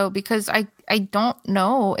characters, though, because I don't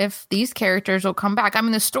know if these characters will come back. I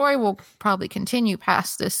mean, the story will probably continue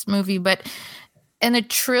past this movie, but in a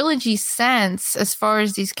trilogy sense, as far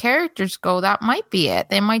as these characters go, that might be it.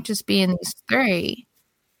 They might just be in these 3.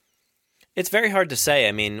 It's very hard to say.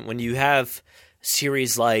 I mean, when you have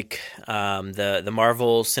series like the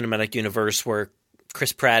Marvel Cinematic Universe, where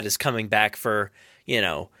Chris Pratt is coming back for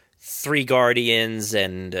 3 Guardians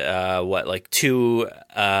and 2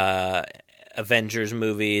 Avengers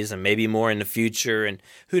movies, and maybe more in the future, and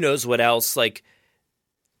who knows what else. Like,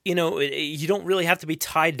 you don't really have to be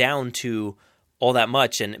tied down to all that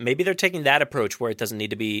much, and maybe they're taking that approach where it doesn't need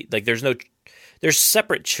to be like there's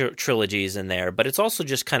separate trilogies in there, but it's also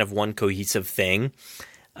just kind of one cohesive thing.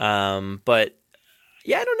 But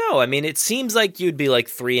yeah, I don't know. I mean, it seems like you'd be like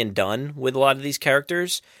 3 and done with a lot of these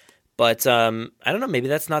characters, but I don't know. Maybe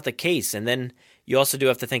that's not the case. And then you also do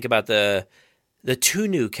have to think about the 2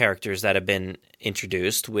 new characters that have been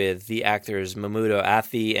introduced with the actors Mahmoud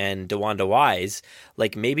Athi and DeWanda Wise.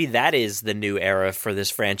 Like, maybe that is the new era for this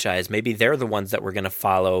franchise. Maybe they're the ones that we're going to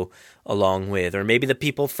follow along with. Or maybe the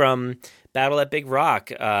people from Battle at Big Rock.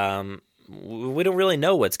 We don't really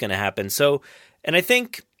know what's going to happen. So, and I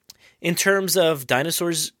think in terms of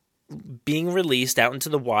dinosaurs being released out into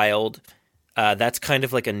the wild, that's kind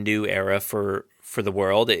of like a new era for the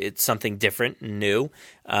world. It's something different and new.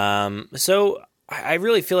 So I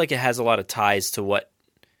really feel like it has a lot of ties to what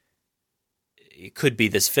it could be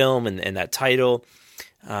this film and that title.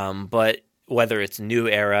 But whether it's new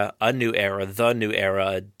era, a new era, the new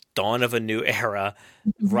era, dawn of a new era,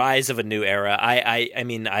 rise of a new era, I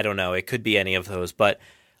mean, I don't know. It could be any of those, but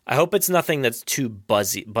I hope it's nothing that's too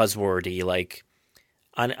buzzwordy. Like,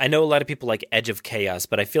 I know a lot of people like Edge of Chaos,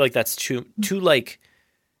 but I feel like that's too like,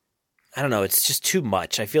 I don't know. It's just too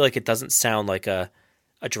much. I feel like it doesn't sound like a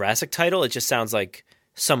Jurassic title. It just sounds like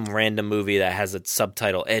some random movie that has a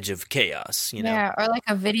subtitle Edge of Chaos, Yeah, or like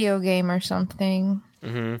a video game or something.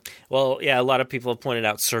 Mm-hmm. Well, yeah, a lot of people have pointed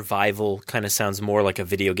out Survival kind of sounds more like a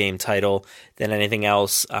video game title than anything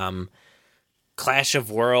else. Clash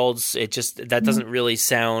of Worlds, that doesn't really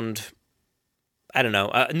sound, I don't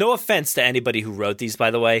know. No offense to anybody who wrote these,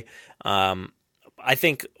 by the way. I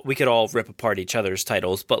think we could all rip apart each other's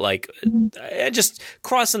titles, but like just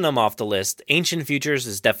crossing them off the list. Ancient Futures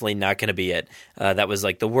is definitely not going to be it. That was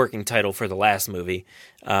like the working title for the last movie.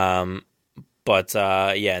 But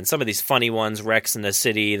yeah, and some of these funny ones, Rex in the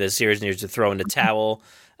City, the series needs to throw in the towel.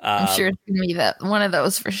 I'm sure it's going to be one of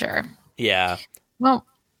those for sure. Yeah. Well,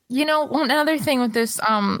 another thing with this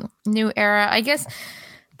new era, I guess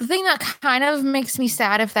the thing that kind of makes me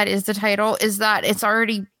sad if that is the title is that it's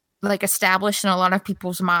already like established in a lot of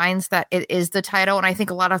people's minds that it is the title. And I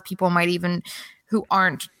think a lot of people might even, who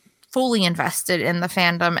aren't fully invested in the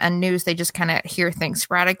fandom and news, they just kind of hear things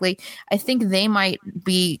sporadically. I think they might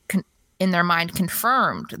be in their mind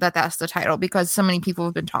confirmed that that's the title because so many people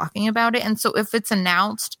have been talking about it. And so if it's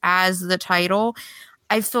announced as the title,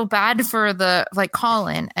 I feel bad for the like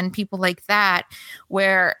Colin and people like that,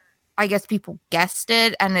 where I guess people guessed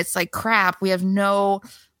it and it's like, crap, we have no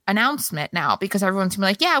announcement now because everyone's gonna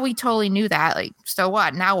be like, yeah, we totally knew that. Like, so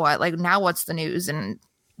what? Now what? Like, now what's the news? And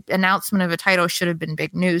announcement of a title should have been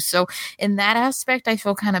big news. So in that aspect, I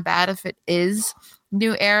feel kind of bad if it is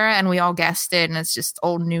new era and we all guessed it and it's just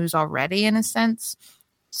old news already in a sense.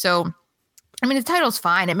 So I mean, the title's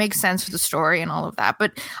fine. It makes sense for the story and all of that.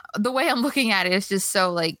 But the way I'm looking at it is just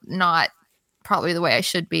so like not probably the way I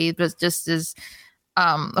should be, but just as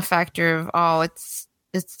a factor of, oh, it's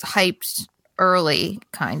hyped early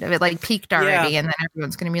kind of. It like peaked already and then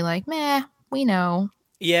everyone's going to be like, meh, we know.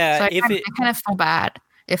 Yeah. So I kind of feel bad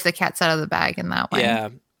if the cat's out of the bag in that way. Yeah.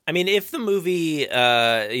 I mean, if the movie,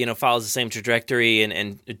 follows the same trajectory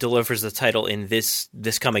and delivers the title in this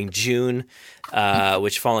coming June,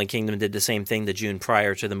 which Fallen Kingdom did the same thing the June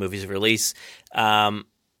prior to the movie's release.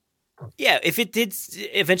 If it did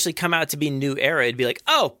eventually come out to be New Era, it'd be like,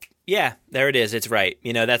 oh, yeah, there it is. It's right.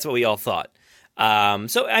 That's what we all thought.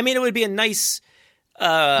 So, I mean, it would be a nice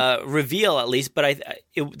reveal at least, but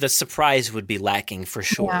the surprise would be lacking for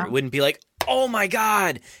sure. Yeah. It wouldn't be like, oh my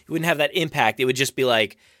God. It wouldn't have that impact. It would just be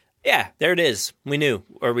like, yeah, there it is. We knew,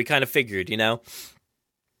 or we kind of figured,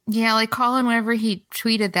 Yeah, like Colin, whenever he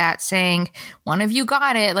tweeted that saying, one of you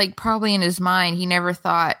got it, like probably in his mind, he never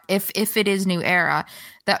thought if it is New Era,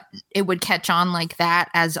 that it would catch on like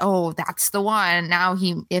that as, oh, that's the one. Now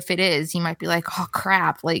if it is, he might be like, oh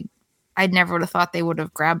crap. Like I never would have thought they would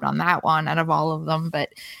have grabbed on that one out of all of them. But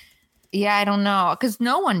yeah, I don't know. Because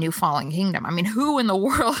no one knew Fallen Kingdom. I mean, who in the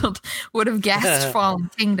world would have guessed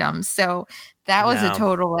Fallen Kingdom? So that was a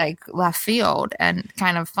total like left field, and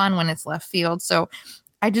kind of fun when it's left field. So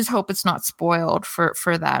I just hope it's not spoiled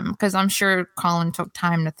for them, because I'm sure Colin took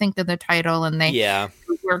time to think of the title and they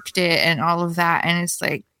worked it and all of that. And it's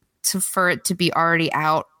like for it to be already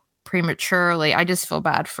out prematurely, I just feel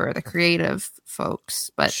bad for the creative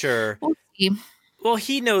folks. But sure, we'll see. Well,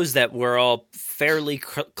 he knows that we're all fairly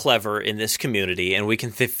clever in this community and we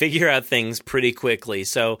can figure out things pretty quickly.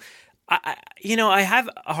 So I have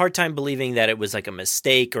a hard time believing that it was like a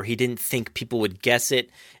mistake or he didn't think people would guess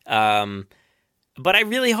it. But I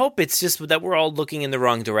really hope it's just that we're all looking in the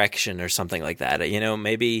wrong direction or something like that.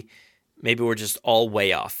 Maybe we're just all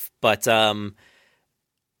way off. But I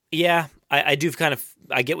do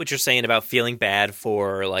I get what you're saying about feeling bad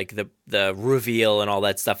for like the reveal and all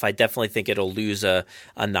that stuff. I definitely think it'll lose a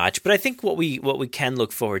notch. But I think what we can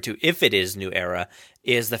look forward to, if it is New Era,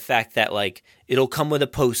 is the fact that like it'll come with a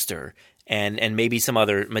poster and maybe some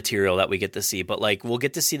other material that we get to see. But like we'll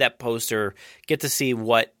get to see that poster, get to see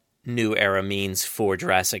what New Era means for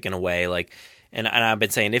Jurassic in a way. Like, and I've been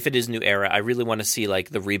saying, if it is New Era, I really want to see like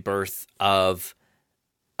the rebirth of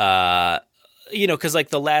because like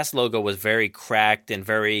the last logo was very cracked and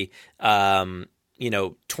very, torn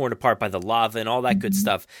apart by the lava and all that good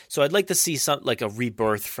stuff. So I'd like to see some like a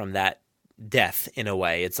rebirth from that death in a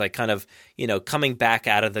way. It's like kind of, coming back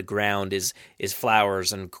out of the ground is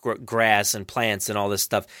flowers and grass and plants and all this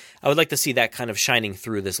stuff. I would like to see that kind of shining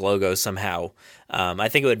through this logo somehow. I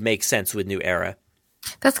think it would make sense with New Era.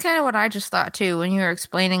 That's kind of what I just thought too when you were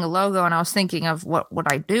explaining a logo, and I was thinking of what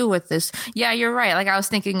would I do with this. Yeah, you're right. Like I was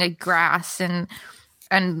thinking like grass and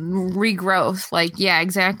regrowth. Like, yeah,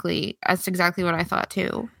 exactly. That's exactly what I thought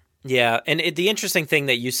too. Yeah, and the interesting thing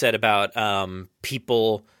that you said about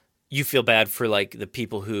people, you feel bad for like the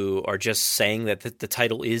people who are just saying that the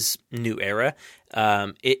title is New Era.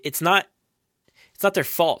 It's not their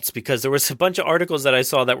faults, because there was a bunch of articles that I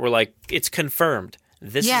saw that were like, it's confirmed.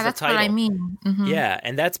 This is the that's title. What I mean. Mm-hmm. Yeah,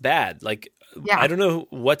 and that's bad. Like, I don't know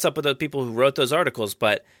what's up with the people who wrote those articles,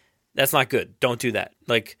 but that's not good. Don't do that.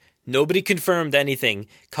 Like, nobody confirmed anything.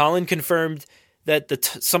 Colin confirmed that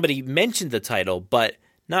somebody mentioned the title, but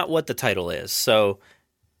not what the title is. So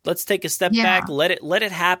let's take a step back. Let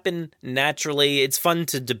it happen naturally. It's fun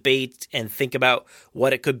to debate and think about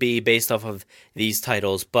what it could be based off of these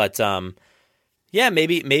titles, but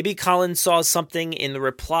maybe Colin saw something in the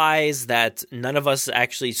replies that none of us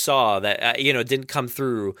actually saw that didn't come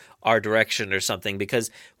through our direction or something.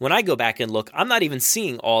 Because when I go back and look, I'm not even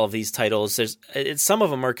seeing all of these titles. Some of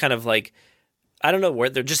them are kind of like, I don't know where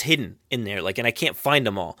they're just hidden in there, like, and I can't find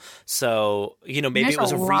them all. So maybe it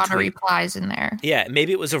was a retweet. There's a lot of replies in there. Yeah,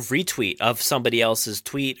 maybe it was a retweet of somebody else's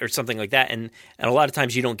tweet or something like that, and a lot of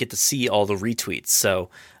times you don't get to see all the retweets. So.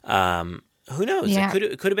 Who knows? Yeah.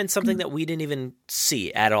 It could have been something that we didn't even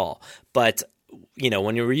see at all. But,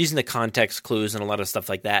 when you were using the context clues and a lot of stuff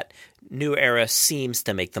like that, New Era seems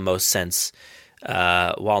to make the most sense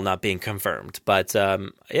while not being confirmed. But,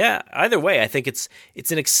 either way, I think it's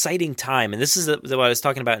an exciting time. And this is what I was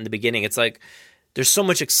talking about in the beginning. It's like there's so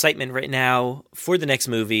much excitement right now for the next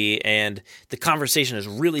movie, and the conversation has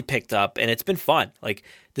really picked up, and it's been fun. Like,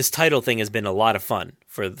 this title thing has been a lot of fun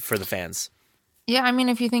for the fans. Yeah, I mean,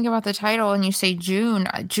 if you think about the title and you say June's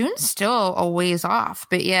still a ways off,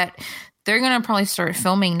 but yet they're going to probably start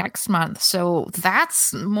filming next month. So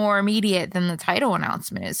that's more immediate than the title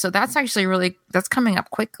announcement is. So that's actually that's coming up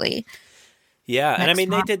quickly. Yeah, and I mean,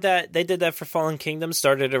 they did that for Fallen Kingdom,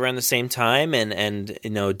 started around the same time and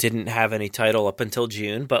didn't have any title up until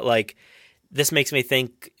June. But like, this makes me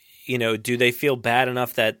think, do they feel bad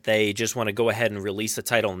enough that they just want to go ahead and release the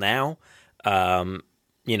title now?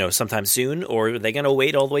 Sometime soon, or are they going to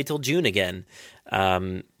wait all the way till June again?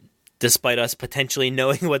 despite us potentially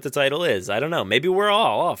knowing what the title is. I don't know. Maybe we're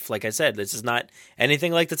all off. Like I said, this is not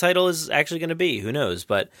anything like the title is actually going to be. Who knows?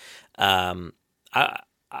 But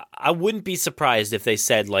I wouldn't be surprised if they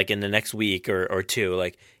said, like, in the next week or two,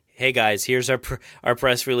 like, hey guys, here's our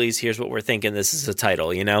press release. Here's what we're thinking. This is the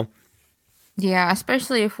title, you know? Yeah,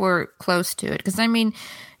 especially if we're close to it. Because, I mean,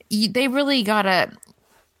 they really got to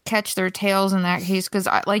catch their tails in that case. Because,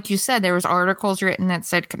 like you said, there was articles written that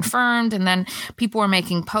said confirmed. And then people were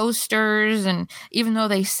making posters. And even though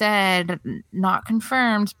they said not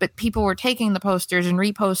confirmed, but people were taking the posters and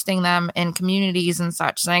reposting them in communities and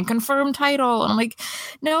such, saying confirmed title. And I'm like,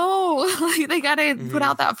 no, they got to put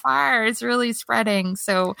out that fire. It's really spreading.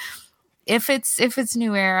 So if it's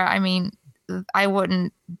New Era, I mean, I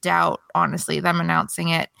wouldn't doubt, honestly, them announcing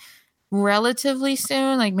it relatively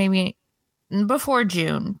soon, like maybe before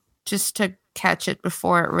June, just to catch it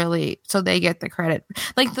before it really, so they get the credit.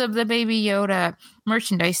 Like the Baby Yoda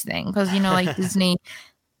merchandise thing, because, you know, like Disney,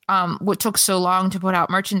 what took so long to put out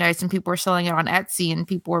merchandise and people were selling it on Etsy and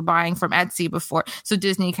people were buying from Etsy before. So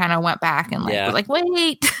Disney kind of went back and was like,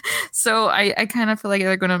 wait. So I kind of feel like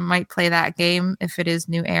they're might play that game if it is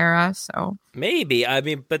New Era. So maybe. I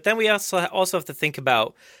mean, but then we also have to think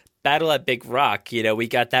about Battle at Big Rock. You know, we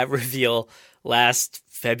got that reveal last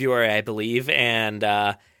February, I believe, and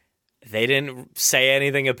they didn't say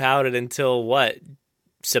anything about it until what,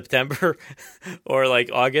 September or like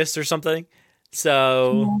August or something.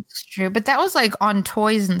 So that's true, but that was like on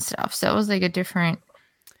toys and stuff, so it was like a different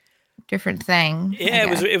thing.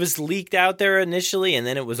 Yeah, it was leaked out there initially, and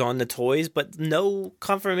then it was on the toys, but no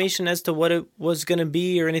confirmation as to what it was going to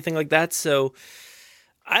be or anything like that. So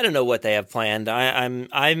I don't know what they have planned.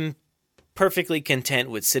 I'm perfectly content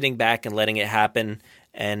with sitting back and letting it happen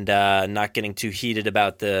and not getting too heated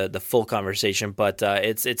about the full conversation. But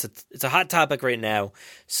it's a hot topic right now,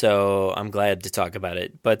 so I'm glad to talk about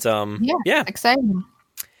it. But yeah, exciting.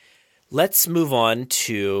 Let's move on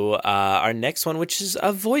to our next one, which is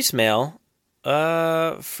a voicemail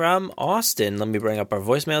from Austin. Let me bring up our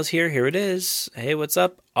voicemails here. Here it is. Hey, what's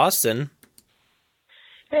up, Austin?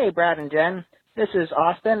 Hey, Brad and Jen. This is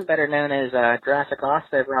Austin, better known as Jurassic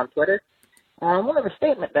Austin over on Twitter. More of a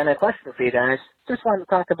statement than a question for you guys. Just wanted to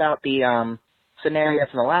talk about the scenario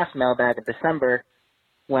from the last mailbag in December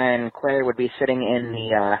when Claire would be sitting in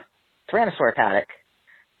the Tyrannosaur paddock.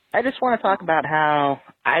 I just want to talk about how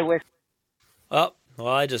I wish... Oh, well,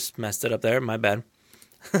 I just messed it up there. My bad.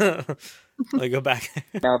 Let me go back.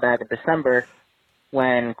 Mailbag in December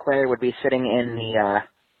when Claire would be sitting in the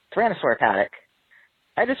Tyrannosaur paddock.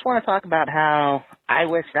 I just want to talk about how I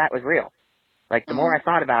wish that was real. Like, the more I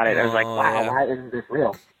thought about it, I was like, wow, why isn't this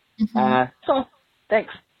real? So,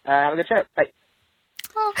 thanks. Have a good show. Bye.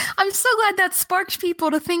 Oh, I'm so glad that sparked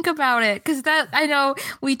people to think about it, because I know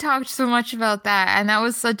we talked so much about that, and that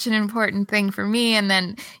was such an important thing for me. And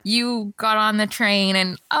then you got on the train,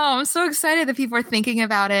 and I'm so excited that people are thinking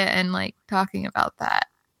about it and like talking about that.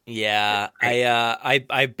 Yeah,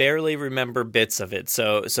 I barely remember bits of it,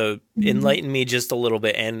 so enlighten me just a little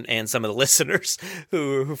bit, and some of the listeners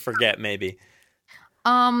who forget maybe.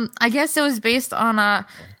 I guess it was based on a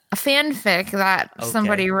fanfic that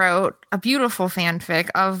somebody wrote, a beautiful fanfic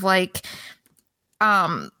of like,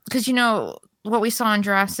 because you know what we saw in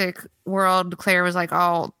Jurassic World, Claire was like,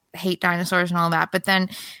 oh, hate dinosaurs and all that, but then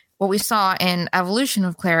what we saw in Evolution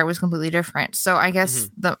of Claire was completely different. So I guess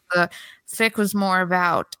the fic was more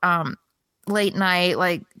about late night,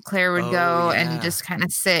 like Claire would go and just kind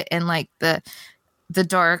of sit in like the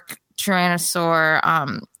dark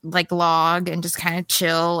Tyrannosaur like log and just kind of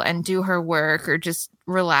chill and do her work or just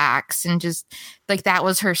relax, and just like that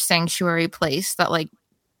was her sanctuary place that like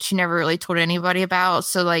she never really told anybody about.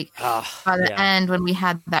 So like by the end, when we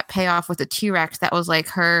had that payoff with the T-Rex, that was like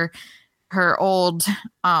her old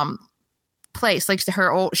place. Like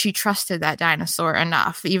she trusted that dinosaur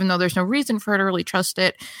enough, even though there's no reason for her to really trust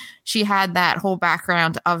it. She had that whole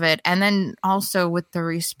background of it, and then also with the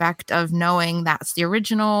respect of knowing that's the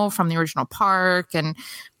original from the original park, and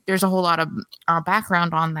there's a whole lot of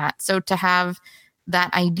background on that. So to have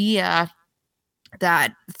that idea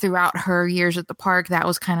that throughout her years at the park, that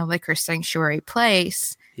was kind of like her sanctuary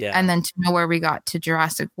place. Yeah. And then to know where we got to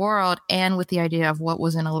Jurassic World, and with the idea of what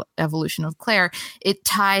was in Evolution of Claire, it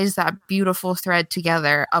ties that beautiful thread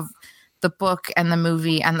together of the book and the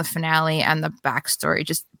movie and the finale and the backstory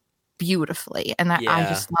just beautifully. And that I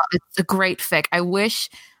just love it. It's a great fic. I wish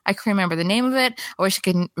I could remember the name of it. I wish I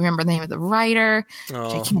could remember the name of the writer.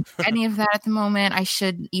 I can't do any of that at the moment. I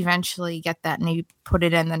should eventually get that and maybe put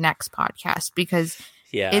it in the next podcast, because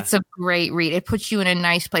it's a great read. It puts you in a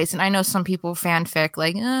nice place. And I know some people fanfic,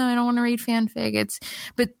 like, oh, I don't want to read fanfic.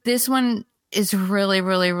 But this one is really,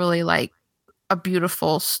 really, really like a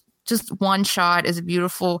beautiful, just one shot is a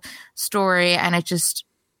beautiful story, and it just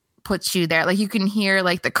puts you there. Like you can hear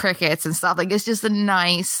like the crickets and stuff. Like it's just a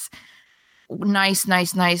nice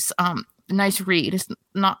read. It's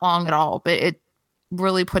not long at all, but it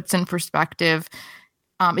really puts in perspective.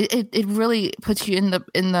 It really puts you in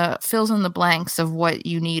the fills in the blanks of what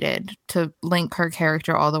you needed to link her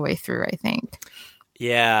character all the way through, I think.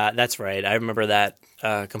 Yeah, that's right. I remember that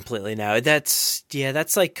completely now. That's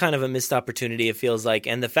like kind of a missed opportunity, it feels like.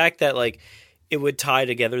 And the fact that like it would tie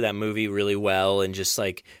together that movie really well, and just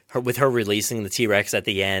like her releasing the T-Rex at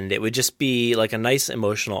the end, it would just be like a nice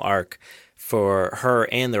emotional arc for her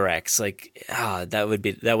and the Rex. Like, that would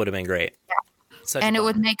have been great. Yeah. And it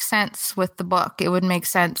would make sense with the book. It would make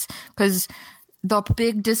sense because the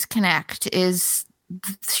big disconnect is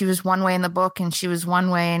she was one way in the book and she was one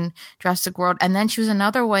way in Jurassic World, and then she was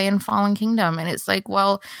another way in Fallen Kingdom. And it's like,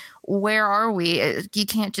 well, where are we? You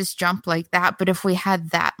can't just jump like that. But if we had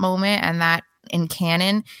that moment and that in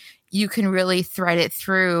canon, you can really thread it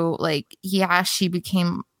through. Like, yeah, she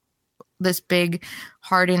became this big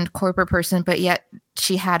hardened corporate person, but yet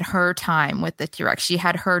she had her time with the T-Rex. She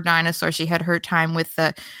had her dinosaur. She had her time with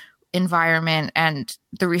the environment and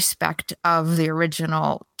the respect of the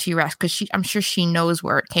original T-Rex, because I'm sure she knows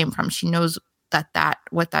where it came from. She knows what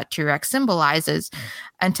that T-Rex symbolizes.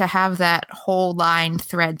 And to have that whole line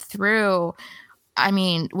thread through, I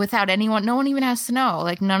mean, without anyone, no one even has to know.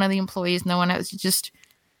 Like none of the employees, no one has, just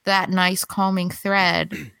that nice calming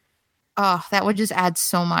thread. Oh, that would just add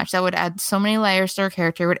so much. That would add so many layers to her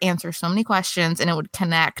character. It would answer so many questions, and it would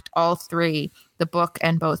connect all three, the book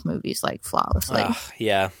and both movies, like flawlessly.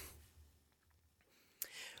 Yeah.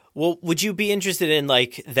 Well, would you be interested in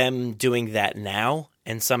like them doing that now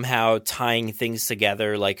and somehow tying things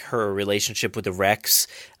together, like her relationship with the Rex?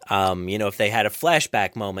 If they had a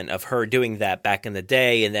flashback moment of her doing that back in the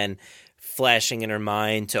day, and then flashing in her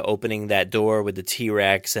mind to opening that door with the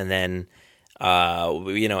T-Rex, and then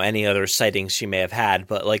any other sightings she may have had.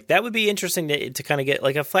 But like that would be interesting to kind of get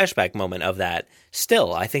like a flashback moment of that.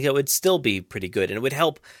 Still, I think it would still be pretty good, and it would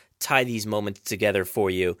help tie these moments together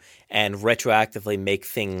for you and retroactively make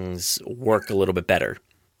things work a little bit better.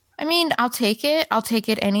 I mean, I'll take it. I'll take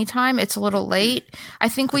it anytime. It's a little late. I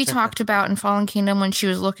think we talked about in Fallen Kingdom when she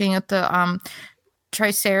was looking at the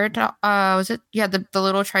Triceratops. Was it? Yeah, the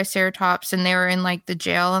little Triceratops, and they were in like the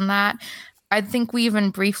jail and that. I think we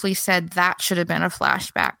even briefly said that should have been a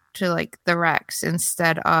flashback to like the Rex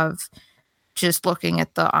instead of just looking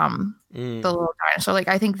at the little dinosaur. Like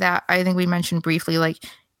I think we mentioned briefly, like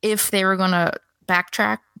if they were going to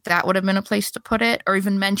backtrack, that would have been a place to put it, or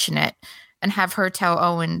even mention it and have her tell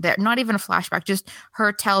Owen that, not even a flashback, just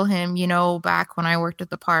her tell him, back when I worked at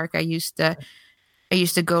the park, I used to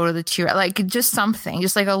go to the T-Rex, like just something,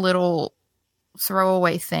 just like a little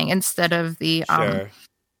throwaway thing instead of the Sure.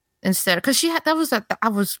 Instead, because that was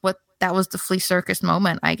the flea circus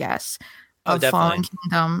moment, I guess, of Fallen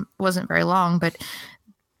Kingdom. It wasn't very long, but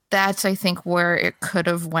that's, I think, where it could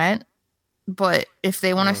have went. But if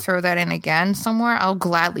they want to throw that in again somewhere, I'll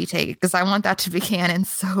gladly take it, because I want that to be canon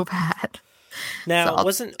so bad. Now,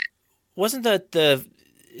 wasn't the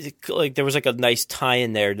like there was like a nice tie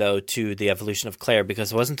in there though to the evolution of Claire,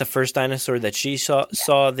 because it wasn't the first dinosaur that she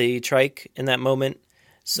saw the trike in that moment.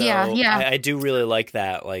 So yeah. I do really like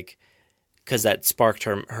that, like, because that sparked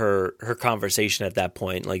her conversation at that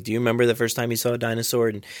point. Like, do you remember the first time you saw a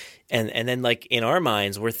dinosaur? And then, like, in our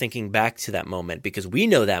minds, we're thinking back to that moment because we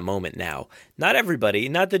know that moment now. Not everybody,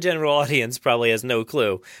 not the general audience probably has no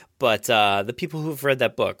clue, but the people who've read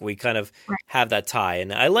that book, we kind of have that tie.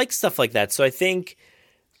 And I like stuff like that. So I think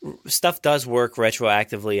stuff does work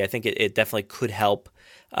retroactively. I think it definitely could help.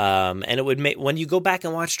 And it would make, when you go back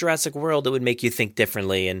and watch Jurassic World, it would make you think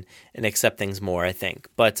differently and accept things more, I think.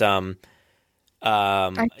 But I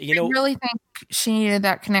really think she needed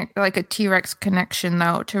that like a T-Rex connection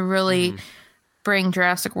though, to really bring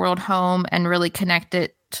Jurassic World home and really connect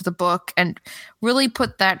it to the book and really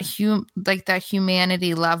put that that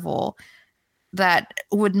humanity level that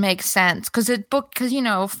would make sense, because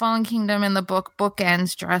Fallen Kingdom in the book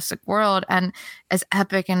bookends Jurassic World, and as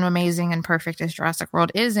epic and amazing and perfect as Jurassic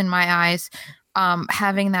World is in my eyes,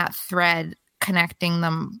 having that thread connecting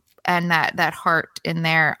them and that heart in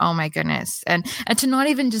there, oh my goodness, and to not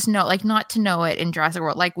even just know, like not to know it in Jurassic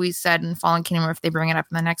World, like we said in Fallen Kingdom, or if they bring it up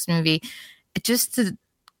in the next movie, just to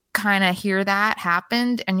kind of hear that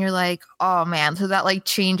happened, and you're like, oh man, so that like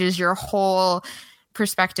changes your whole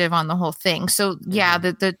perspective on the whole thing. So yeah,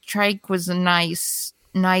 the trike was a nice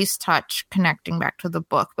touch connecting back to the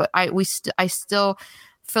book, but I still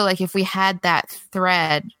feel like if we had that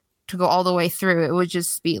thread to go all the way through. It would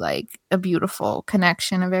just be like a beautiful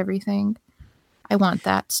connection of everything. I want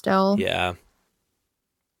that still. Yeah.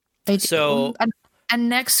 So and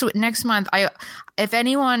next month, if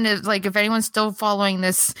anyone's still following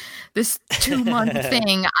this 2-month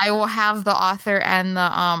thing, I will have the author and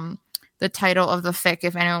the title of the fic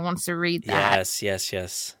if anyone wants to read that.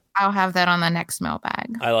 Yes. I'll have that on the next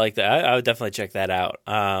mailbag. I like that. I would definitely check that out.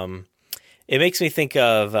 It makes me think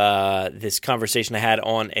of this conversation I had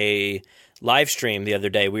on a live stream the other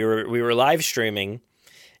day. We were live streaming,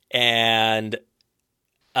 and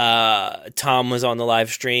Tom was on the live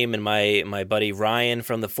stream, and my buddy Ryan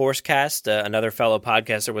from the Forcecast, another fellow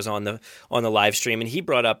podcaster, was on the live stream, and he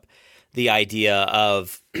brought up the idea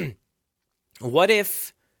of what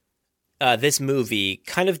if this movie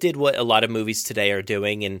kind of did what a lot of movies today are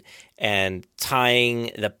doing, and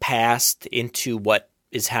tying the past into what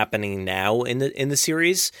is happening now in the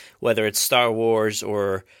series, whether it's Star Wars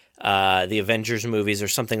or the Avengers movies or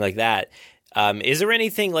something like that. Is there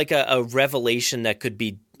anything like a revelation that could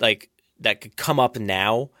be like that could come up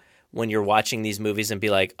now when you're watching these movies and be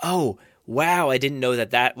like, oh wow, I didn't know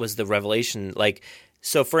that was the revelation? Like,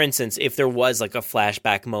 so for instance, if there was like a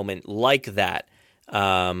flashback moment like that,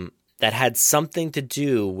 that had something to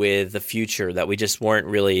do with the future that we just weren't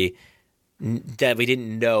really, that we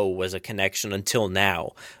didn't know was a connection until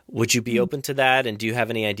now, would you be open to that? And do you have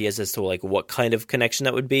any ideas as to like what kind of connection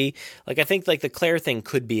that would be? Like, I think like the Claire thing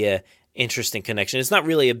could be a interesting connection. It's not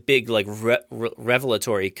really a big like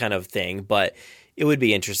revelatory kind of thing, but it would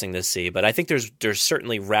be interesting to see. But I think there's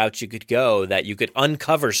certainly routes you could go that you could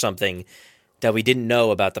uncover something that we didn't know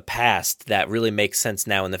about the past that really makes sense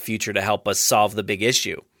now in the future to help us solve the big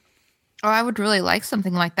issue. Oh, I would really like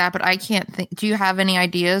something like that, but I can't think. Do you have any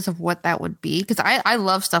ideas of what that would be? Because I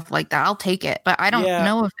love stuff like that. I'll take it, but I don't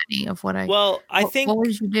know of any of what I. Well, I think. What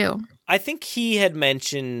would you do? I think he had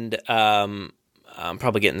mentioned. I'm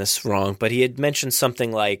probably getting this wrong, but he had mentioned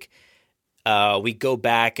something like, we go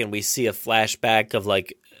back and we see a flashback of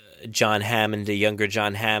like John Hammond, a younger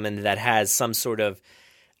John Hammond, that has some sort of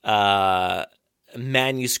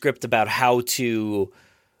manuscript about how to.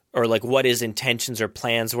 Or like what his intentions or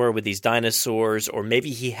plans were with these dinosaurs, or maybe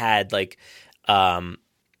he had like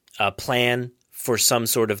a plan for some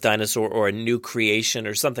sort of dinosaur or a new creation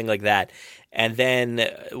or something like that. And then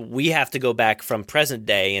we have to go back from present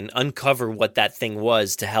day and uncover what that thing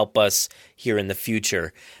was to help us here in the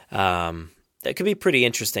future. That could be pretty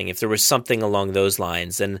interesting if there was something along those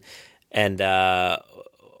lines. And one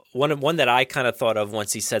that I kind of thought of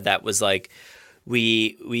once he said that was like,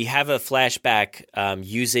 we have a flashback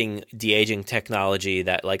using de-aging technology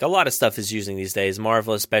that like a lot of stuff is using these days.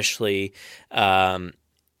 Marvel especially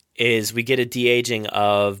is we get a de-aging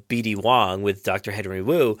of B.D. Wong with Dr. Henry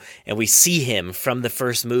Wu, and we see him from the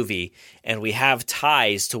first movie, and we have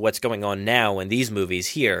ties to what's going on now in these movies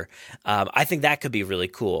here. I think that could be really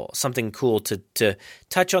cool. Something cool to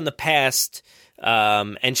touch on the past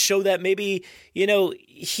and show that maybe, you know,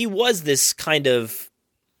 he was this kind of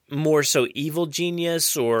more so evil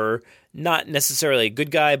genius, or not necessarily a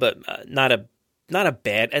good guy, but not a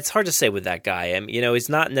bad. It's hard to say with that guy. You know, he's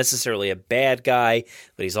not necessarily a bad guy,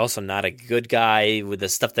 but he's also not a good guy with the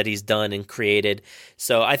stuff that he's done and created.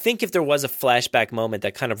 So I think if there was a flashback moment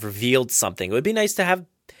that kind of revealed something, it would be nice to have,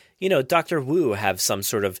 you know, Dr. Wu have some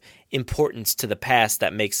sort of importance to the past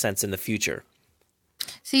that makes sense in the future.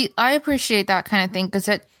 See, I appreciate that kind of thing because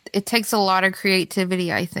it takes a lot of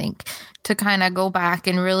creativity, I think, to kind of go back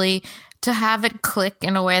and really to have it click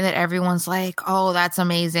in a way that everyone's like, oh, that's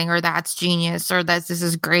amazing, or that's genius, or this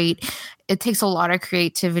is great. It takes a lot of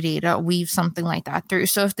creativity to weave something like that through.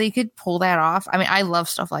 So if they could pull that off, I mean, I love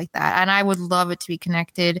stuff like that. And I would love it to be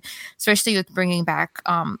connected, especially with bringing back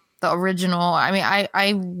the original. I mean,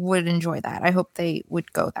 I would enjoy that. I hope they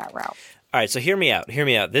would go that route. All right, so hear me out.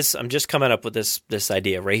 This, I'm just coming up with this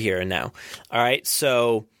idea right here and now. All right,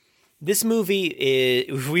 so this movie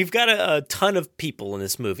we've got a ton of people in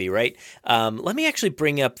this movie, right? Let me actually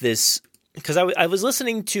bring up this, because I was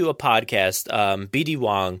listening to a podcast, B.D.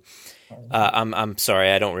 Wong. I'm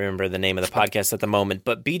sorry, I don't remember the name of the podcast at the moment,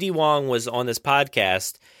 but B.D. Wong was on this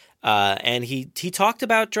podcast, and he talked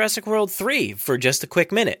about Jurassic World 3 for just a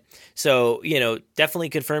quick minute. So, you know, definitely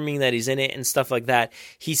confirming that he's in it and stuff like that.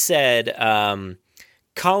 He said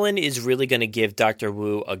Colin is really going to give Dr.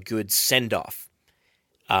 Wu a good send-off.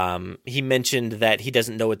 He mentioned that he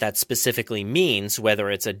doesn't know what that specifically means, whether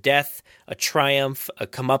it's a death, a triumph, a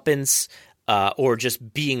comeuppance, or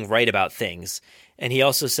just being right about things. And he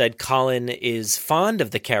also said Colin is fond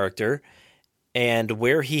of the character and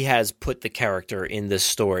where he has put the character in this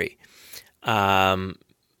story.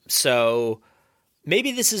 So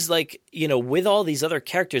maybe this is like, with all these other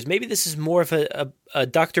characters, maybe this is more of a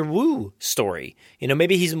Dr. Wu story.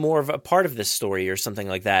 Maybe he's more of a part of this story or something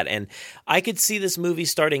like that. And I could see this movie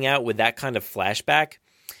starting out with that kind of flashback.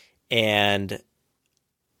 And,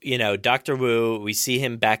 Dr. Wu, we see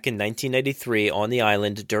him back in 1993 on the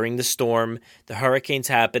island during the storm. The hurricane's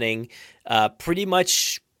happening. Pretty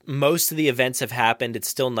much most of the events have happened. It's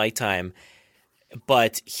still nighttime.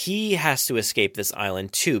 But he has to escape this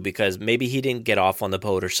island too, because maybe he didn't get off on the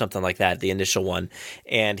boat or something like that, the initial one.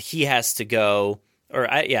 And he has to go,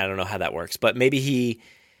 I don't know how that works, but maybe he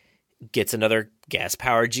gets another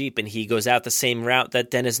gas-powered Jeep and he goes out the same route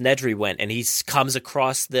that Dennis Nedry went, and he comes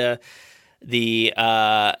across the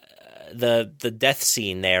death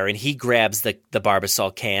scene there, and he grabs the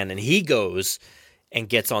Barbasol can and he goes and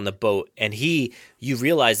gets on the boat, and you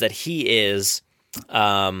realize that he is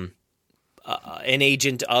an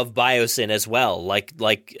agent of Biosyn as well, like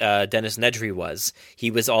Dennis Nedry was.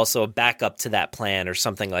 He was also a backup to that plan or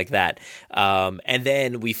something like that. And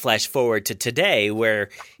then we flash forward to today, where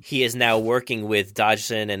he is now working with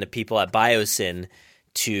Dodgson and the people at Biosyn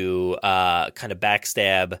to kind of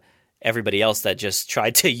backstab everybody else that just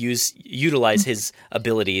tried to utilize his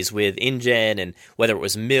abilities with InGen, and whether it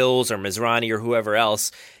was Mills or Mizrani or whoever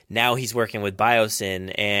else. Now he's working with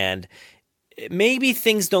Biosyn, and maybe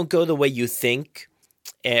things don't go the way you think,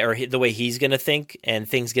 or the way he's going to think, and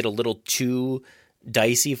things get a little too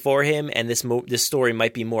dicey for him, and this story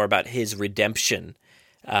might be more about his redemption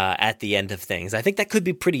at the end of things. I think that could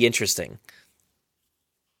be pretty interesting.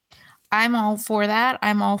 I'm all for that.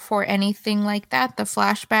 I'm all for anything like that. The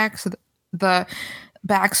flashbacks, the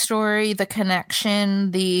backstory, the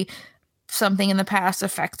connection, the something in the past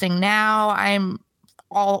affecting now. I'm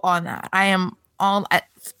all on that.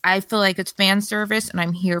 I feel like it's fan service, and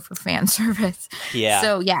I'm here for fan service. Yeah.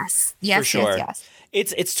 So yes, for sure. yes.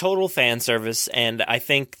 It's total fan service, and I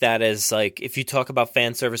think that is like, if you talk about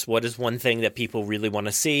fan service, what is one thing that people really want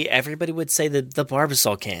to see? Everybody would say the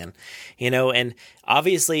Barbasol can, and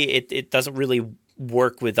obviously it doesn't really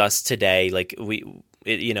work with us today. Like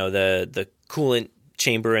the coolant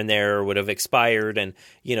chamber in there would have expired, and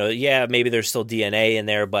maybe there's still DNA in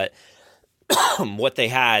there, but what they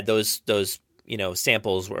had, those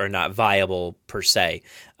samples were not viable per se.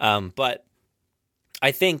 But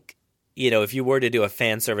I think, if you were to do a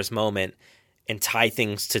fan service moment and tie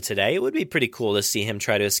things to today, it would be pretty cool to see him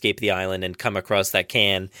try to escape the island and come across that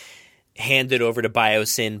can, hand it over to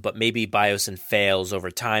Biosyn, but maybe Biosyn fails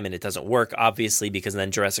over time and it doesn't work, obviously, because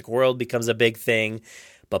then Jurassic World becomes a big thing.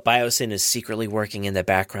 But Biosyn is secretly working in the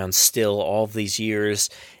background still all of these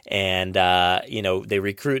years. And, they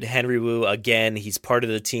recruit Henry Wu again. He's part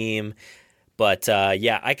of the team. But,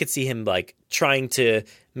 I could see him, trying to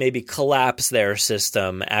maybe collapse their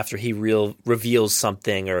system after he reveals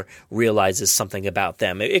something or realizes something about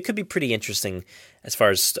them. It could be pretty interesting as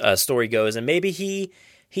far as story goes. And maybe he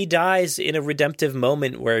dies in a redemptive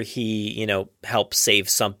moment where he, helps save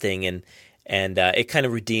something, and it kind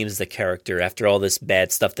of redeems the character after all this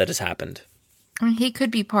bad stuff that has happened. I mean, he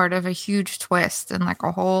could be part of a huge twist and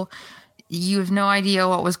a whole, you have no idea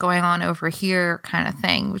what was going on over here kind of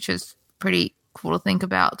thing, which is pretty cool to think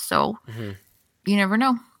about. So you never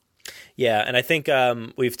know. Yeah, and I think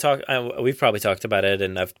we've probably talked about it,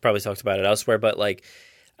 and I've probably talked about it elsewhere, but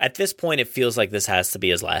at this point it feels like this has to be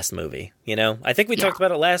his last movie. I think we talked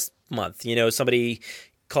about it last month. Somebody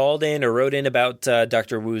called in or wrote in about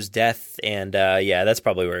Dr. Wu's death, and that's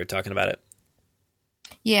probably where we're talking about it.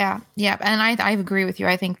 Yeah, and I agree with you.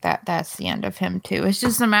 I think that's the end of him too. It's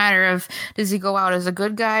just a matter of, does he go out as a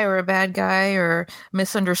good guy or a bad guy or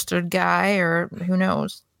misunderstood guy, or who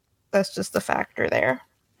knows? That's just the factor there.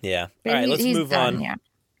 Yeah. All right, let's move on.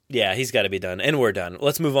 Yeah, he's got to be done, and we're done.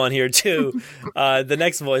 Let's move on here to the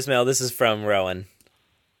next voicemail. This is from Rowan.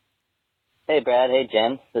 Hey, Brad. Hey,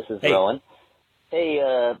 Jen. This is Rowan. Hey,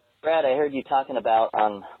 Brad, I heard you talking about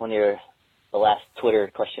on the last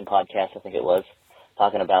Twitter question podcast, I think it was,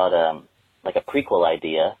 talking about a prequel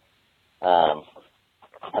idea,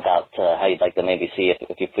 about how you'd like to maybe see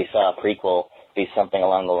if we saw a prequel be something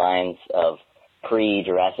along the lines of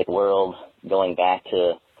pre-Jurassic World, going back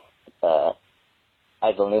to Isla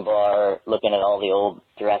Nublar, looking at all the old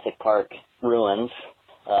Jurassic Park ruins.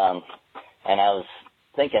 And I was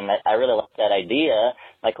thinking that I really like that idea.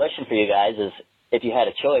 My question for you guys is, if you had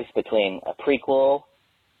a choice between a prequel,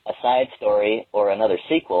 a side story, or another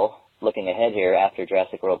sequel, looking ahead here after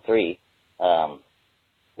Jurassic World 3,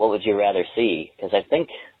 what would you rather see? Because I think,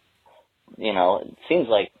 it seems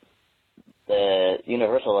like the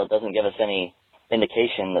Universal doesn't give us any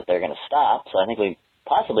indication that they're going to stop, so I think we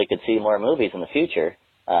possibly could see more movies in the future.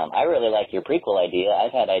 I really like your prequel idea.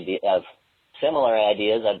 I've similar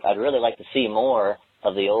ideas. I'd really like to see more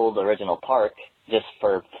of the old original park, just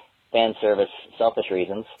for fan service, selfish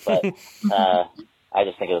reasons. But I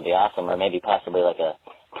just think it would be awesome, or maybe possibly like a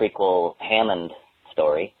prequel Hammond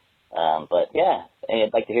story. But yeah, and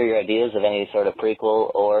I'd like to hear your ideas of any sort of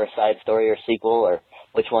prequel or side story or sequel, or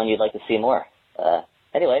which one you'd like to see more.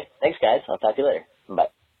 Anyway, thanks guys. I'll talk to you later. Bye.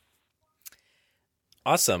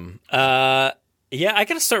 Awesome. Yeah, I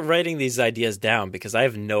gotta start writing these ideas down because I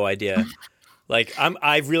have no idea. Like,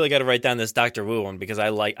 I've really got to write down this Doctor Wu one because I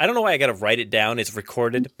don't know why I got to write it down. It's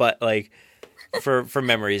recorded, but like for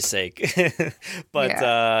memory's sake.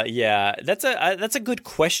 But yeah, that's a good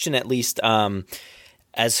question, at least.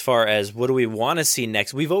 As far as what do we want to see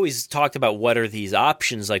next? We've always talked about what are these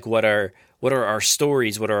options, like what are our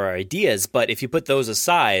stories, what are our ideas. But if you put those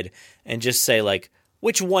aside and just say like,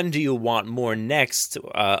 which one do you want more next?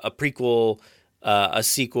 A prequel, a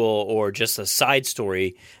sequel, or just a side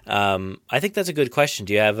story? I think that's a good question.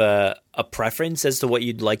 Do you have a preference as to what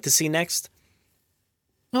you'd like to see next?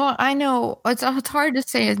 Well, I know it's hard to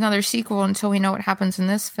say another sequel until we know what happens in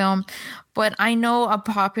this film, but I know a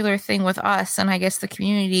popular thing with us and I guess the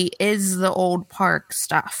community is the old park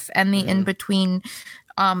stuff and the in between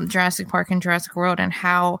Jurassic Park and Jurassic World, and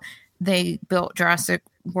how they built Jurassic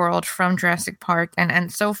World from Jurassic Park and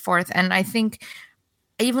so forth. And I think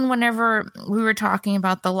even whenever we were talking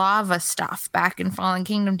about the lava stuff back in Fallen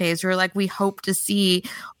Kingdom days, we were like, we hope to see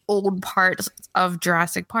old parts of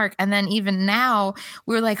Jurassic Park. And then even now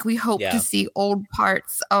we're like, we hope to see old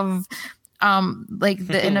parts of like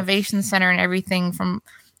the Innovation Center and everything from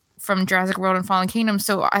Jurassic World and Fallen Kingdom.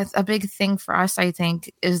 So a big thing for us, I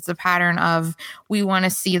think, is the pattern of we want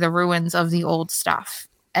to see the ruins of the old stuff.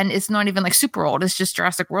 And it's not even like super old. It's just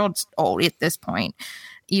Jurassic World's old at this point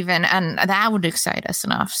even. And that would excite us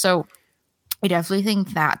enough. So I definitely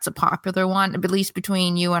think that's a popular one, at least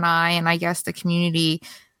between you and I guess the community.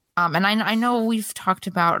 And I know we've talked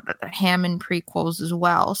about Hammond prequels as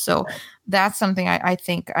well. So that's something I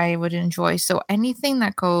think I would enjoy. So anything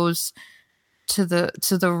that goes to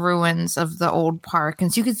the ruins of the old park,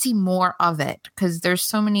 and so you can see more of it, because there's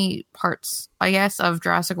so many parts, I guess, of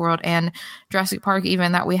Jurassic World and Jurassic Park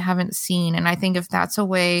even that we haven't seen. And I think if that's a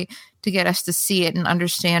way to get us to see it and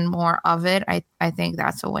understand more of it, I think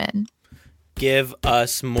that's a win. Give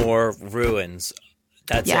us more ruins.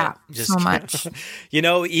 That's it. Just so much. You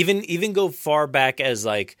know, even go far back as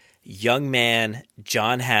like young man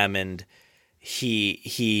John Hammond.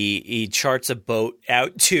 He charts a boat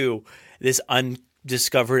out to this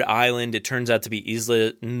undiscovered island. It turns out to be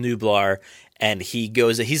Isla Nublar, and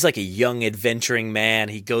he's like a young adventuring man.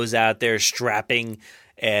 He goes out there strapping,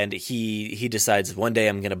 and he decides one day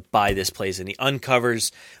I'm going to buy this place, and he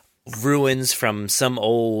uncovers ruins from some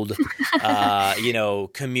old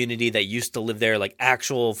community that used to live there, like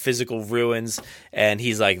actual physical ruins, and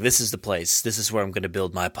he's like, this is the place, this is where I'm going to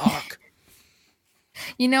build my park.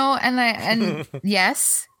 And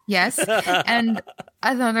yes and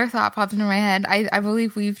another thought popped into my head. I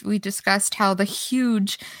believe we discussed how the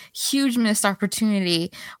huge missed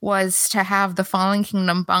opportunity was to have the Fallen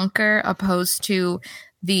Kingdom bunker opposed to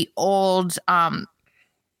the old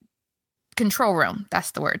control room.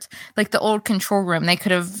 That's the words. Like the old control room.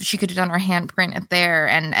 She could have done her handprint there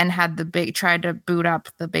and had tried to boot up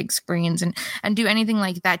the big screens and do anything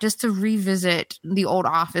like that, just to revisit the old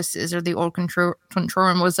offices or the old control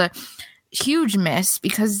room was a huge miss,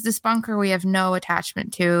 because this bunker we have no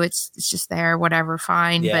attachment to. It's just there, whatever,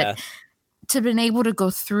 fine. Yeah. But to been able to go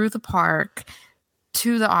through the park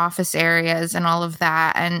to the office areas and all of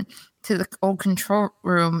that and to the old control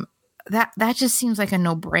room, that just seems like a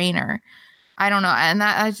no-brainer. I don't know, and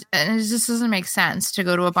it just doesn't make sense to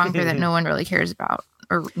go to a bunker that no one really cares about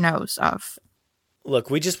or knows of. Look,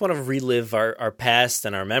 we just want to relive our past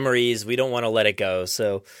and our memories. We don't want to let it go.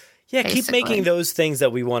 So, yeah, Basically. Keep making those things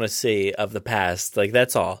that we want to see of the past. Like,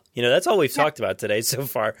 that's all. That's all we've talked about today so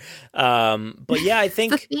far. But yeah, I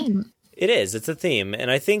think it's a theme. It is. It's a theme, and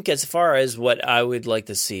I think as far as what I would like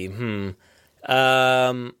to see,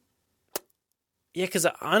 yeah, because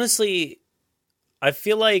honestly, I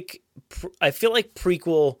feel like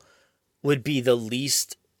prequel would be the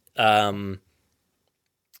least.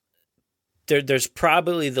 There's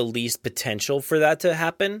probably the least potential for that to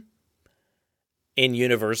happen in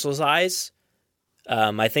Universal's eyes.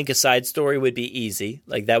 I think a side story would be easy.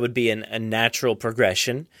 Like, that would be a natural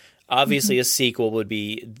progression. Obviously, a sequel would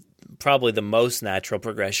be probably the most natural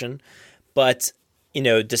progression. But,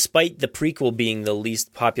 despite the prequel being the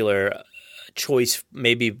least popular choice,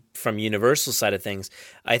 maybe from Universal side of things,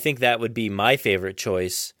 I think that would be my favorite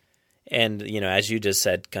choice. And, as you just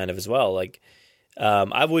said kind of as well, like,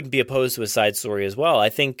 I wouldn't be opposed to a side story as well. I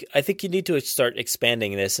think you need to start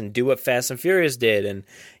expanding this and do what Fast and Furious did, and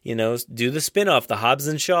do the spinoff, the Hobbs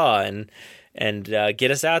and Shaw, and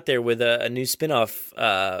get us out there with a new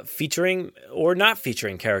spinoff featuring or not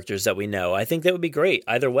featuring characters that we know. I think that would be great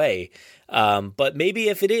either way. But maybe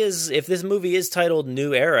if this movie is titled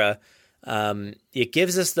New Era, it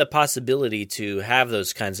gives us the possibility to have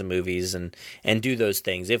those kinds of movies and do those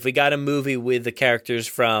things. If we got a movie with the characters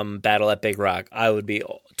from Battle at Big Rock, I would be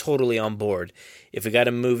totally on board. If we got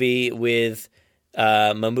a movie with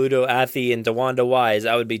Mahmoud Athi and DeWanda Wise,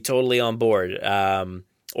 I would be totally on board.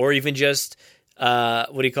 Or even just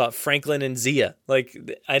Franklin and Zia. Like,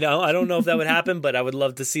 I don't know if that would happen, but I would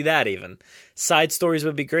love to see that. Even side stories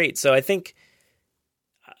would be great. So I think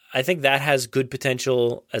that has good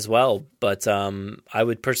potential as well, but I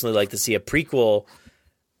would personally like to see a prequel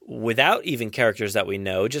without even characters that we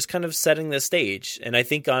know, just kind of setting the stage. And I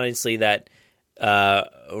think, honestly, that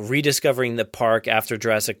rediscovering the park after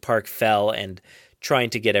Jurassic Park fell and trying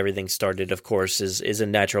to get everything started, of course, is a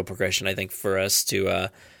natural progression, I think, for us to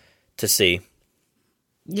see.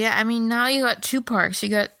 Yeah, I mean, now you got two parks. You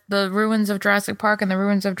got the ruins of Jurassic Park and the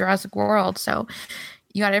ruins of Jurassic World, so...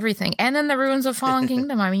 You got everything. And then the ruins of Fallen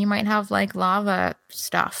Kingdom. I mean, you might have like lava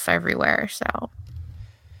stuff everywhere. So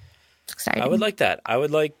it's exciting. I would like that. I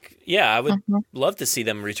would love to see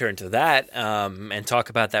them return to that and talk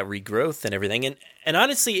about that regrowth and everything. And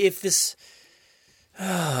honestly, if this,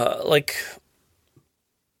 it's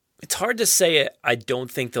hard to say it. I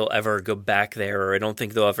don't think they'll ever go back there, or I don't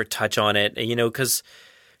think they'll ever touch on it, because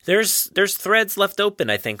there's threads left open,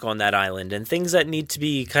 I think, on that island and things that need to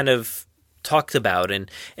be kind of talked about, and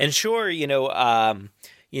sure, the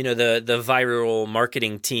viral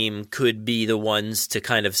marketing team could be the ones to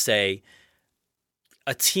kind of say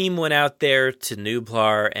a team went out there to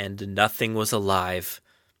Nublar and nothing was alive,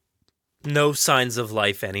 no signs of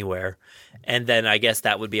life anywhere, and then I guess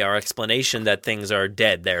that would be our explanation that things are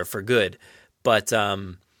dead there for good. But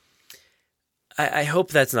I hope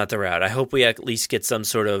that's not the route. I hope we at least get some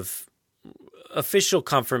sort of official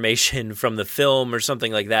confirmation from the film or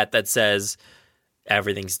something like that says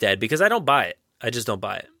everything's dead, because I don't buy it. I just don't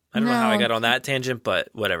buy it. I don't know how I got on that tangent, but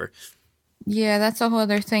whatever. Yeah, that's a whole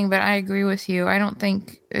other thing, but I agree with you. I don't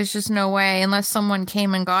think there's just no way, unless someone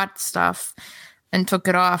came and got stuff and took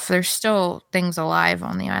it off. There's still things alive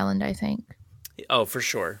on the island, I think. Oh, for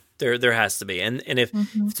sure. There has to be. And if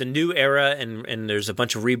it's a new era and there's a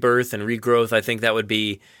bunch of rebirth and regrowth, I think that would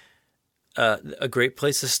be a great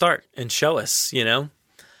place to start and show us,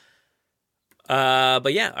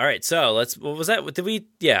 But yeah, all right. So what was that? Did we?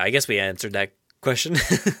 Yeah, I guess we answered that question.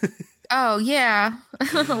 Oh yeah,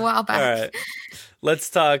 a while back. All right, let's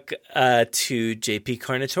talk to JP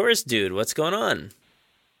Carnotaurus, dude. What's going on?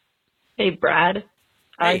 Hey, Brad.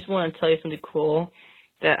 I just want to tell you something cool.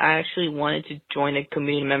 That I actually wanted to join a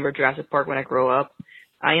community member of Jurassic Park when I grow up.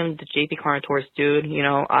 I am the JP Carnotaurus dude.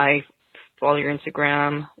 I follow your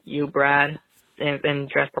Instagram, you, Brad, and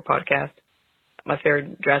Jurassic Park podcast. My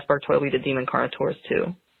favorite Jurassic Park toy will be the Demon Carnotaurus,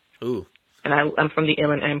 too. Ooh. And I'm from the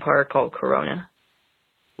Inland Empire called Corona.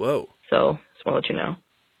 Whoa. So, just want to let you know.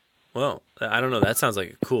 Well, I don't know. That sounds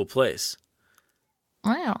like a cool place.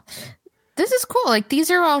 Wow. This is cool. Like, these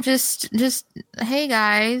are all just hey,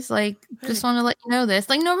 guys. Like, just want to let you know this.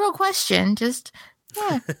 Like, no real question. Just,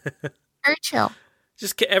 very chill.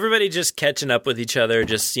 Just everybody just catching up with each other,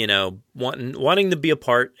 just wanting to be a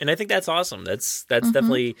part, and I think that's awesome. That's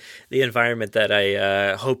definitely the environment that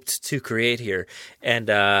I hoped to create here. And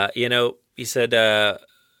you said,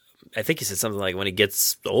 I think he said something like when he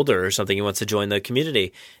gets older or something, he wants to join the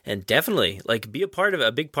community, and definitely be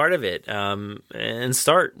a big part of it, and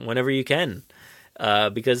start whenever you can,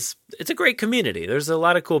 because it's a great community. There's a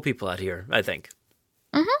lot of cool people out here, I think.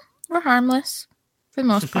 We're harmless for the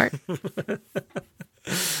most part.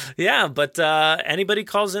 Yeah, but anybody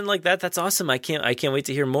calls in like that, that's awesome. I can't wait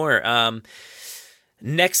to hear more.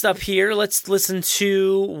 Next up here, let's listen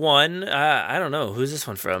to one. I don't know, who's this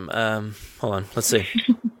one from? Hold on, let's see.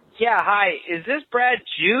 Yeah, hi. Is this Brad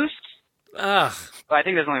Juiced? Well, I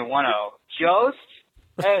think there's only one O. Jost?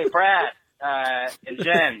 Hey, Brad and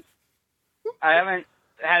Jen. I haven't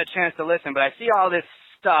had a chance to listen, but I see all this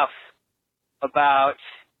stuff about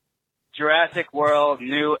Jurassic World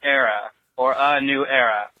New Era. Or a new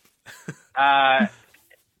era.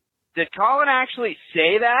 Did Colin actually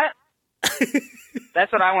say that?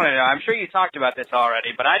 That's what I want to know. I'm sure you talked about this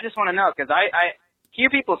already, but I just want to know, because I hear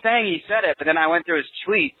people saying he said it, but then I went through his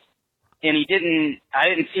tweets, and I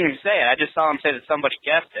didn't see him say it. I just saw him say that somebody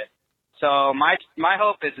guessed it. So my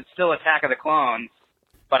hope is it's still Attack of the Clones,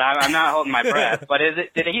 but I'm not holding my breath. But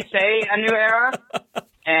did he say a new era?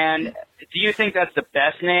 And do you think that's the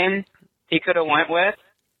best name he could have went with?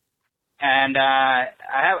 And I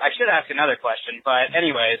should ask another question, but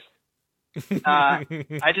anyways,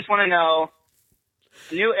 I just want to know,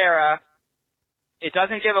 New Era, it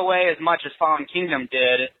doesn't give away as much as Fallen Kingdom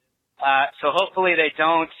did, so hopefully they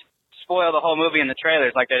don't spoil the whole movie in the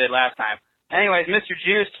trailers like they did last time. Anyways, Mr.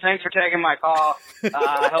 Juice, thanks for taking my call.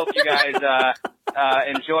 I hope you guys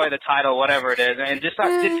enjoy the title, whatever it is. And just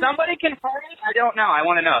did somebody confirm it? I don't know. I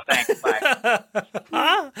want to know. Thanks.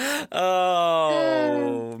 Bye.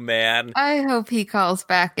 Oh man! I hope he calls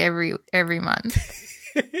back every month.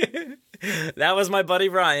 That was my buddy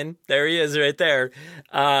Ryan. There he is, right there.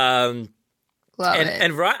 Love it.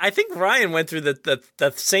 And I think Ryan went through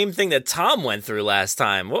the same thing that Tom went through last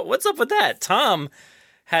time. What's up with that? Tom,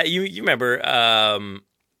 you remember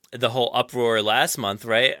the whole uproar last month,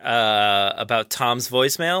 right? About Tom's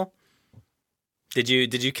voicemail. Did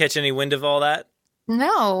you catch any wind of all that?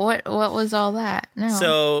 No. What was all that?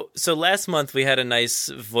 No. So last month we had a nice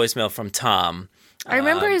voicemail from Tom. I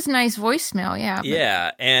remember his nice voicemail. Yeah. But...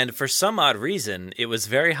 Yeah, and for some odd reason, it was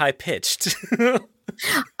very high pitched.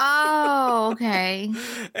 Oh, okay.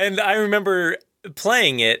 And I remember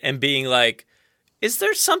playing it and being like, is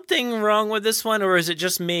there something wrong with this one, or is it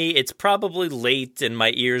just me? It's probably late and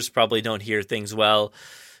my ears probably don't hear things well.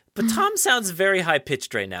 But Tom sounds very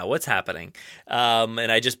high-pitched right now. What's happening?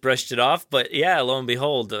 And I just brushed it off. But yeah, lo and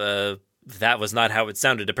behold, that was not how it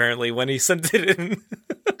sounded, apparently, when he sent it in.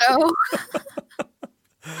 Oh.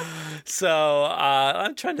 So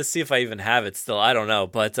I'm trying to see if I even have it still. I don't know.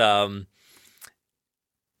 But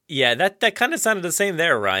yeah, that kind of sounded the same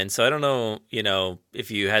there, Ryan. So I don't know,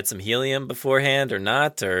 if you had some helium beforehand or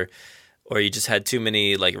not, or you just had too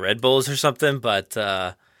many like Red Bulls or something. But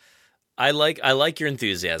I like your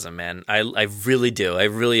enthusiasm, man. I really do. I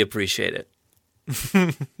really appreciate it.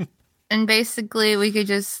 And basically, we could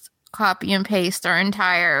just copy and paste our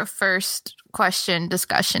entire first question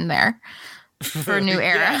discussion there. For New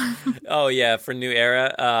Era. Yeah. Oh yeah, for New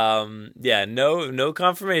Era. Yeah, no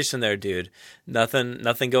confirmation there, dude.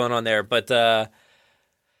 Nothing going on there. But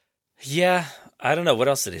yeah, I don't know. What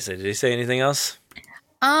else did he say? Did he say anything else?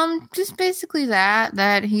 Just basically that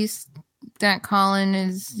Colin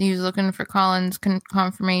he was looking for Colin's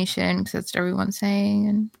confirmation because that's what everyone's saying,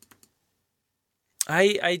 and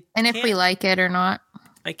and if we like it or not.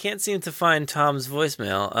 I can't seem to find Tom's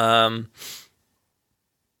voicemail.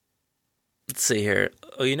 Let's see here.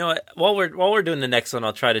 Oh, you know what? While we're doing the next one,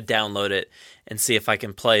 I'll try to download it and see if I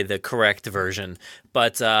can play the correct version.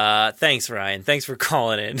 But thanks, Ryan. Thanks for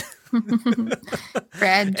calling in.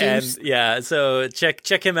 Brad Juice. And yeah, so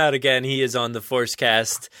check him out again. He is on the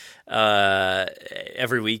Forcecast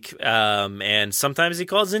every week, and sometimes he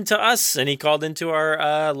calls into us, and he called into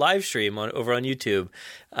our live stream over on YouTube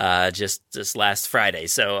just last Friday.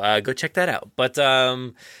 So go check that out. But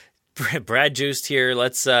Brad Juiced here.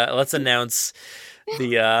 Let's announce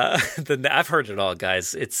the I've heard it all,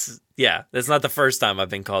 guys. That's not the first time I've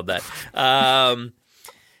been called that.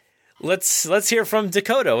 Let's hear from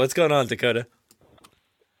Dakota. What's going on, Dakota?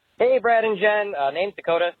 Hey, Brad and Jen. Name's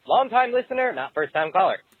Dakota. Long-time listener, not first-time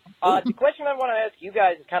caller. The question I want to ask you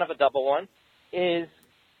guys is kind of a double one. Is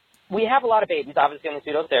we have a lot of babies, obviously, in the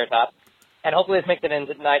Pseudoceratops, and hopefully this makes it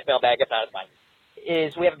into a nice mailbag. If not, it's fine.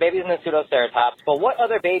 Is we have babies in the Pseudoceratops, but what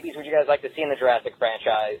other babies would you guys like to see in the Jurassic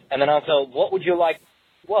franchise? And then also, what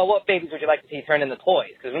babies would you like to see turned into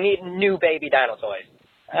toys? Because we need new baby dino toys.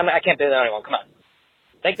 I can't be the only one. Come on.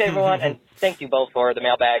 Thanks, everyone, and thank you both for the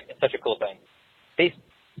mailbag. It's such a cool thing. Peace.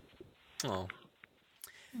 Oh.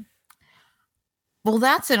 Well,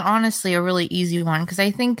 that's honestly a really easy one, because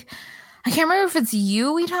I can't remember if it's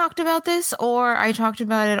you we talked about this, or I talked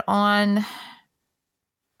about it on...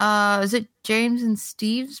 is it James and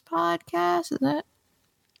Steve's podcast? Is that?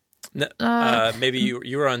 No, maybe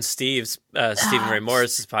you were on Stephen Ray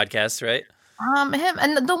Morris's podcast, right? Him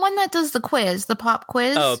and the one that does the quiz, the pop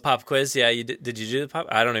quiz. Oh, pop quiz. Yeah, you did you do the pop?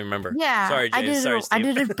 I don't even remember. Yeah, sorry, James. Sorry, Steve. I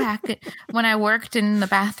did it back when I worked in the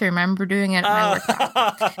bathroom. I remember doing it.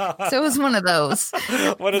 So it was one of those.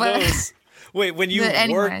 One of those. Wait, when you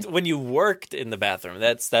worked in the bathroom?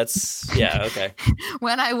 That's yeah, okay.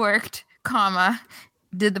 When I worked,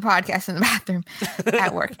 did the podcast in the bathroom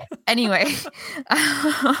at work. Anyway,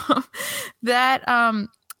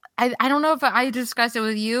 I don't know if I discussed it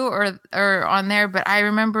with you or on there, but I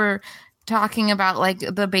remember talking about like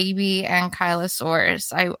the baby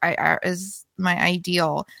Ankylosaurus. I is my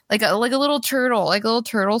ideal, like a little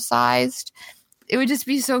turtle sized. It would just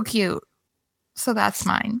be so cute. So that's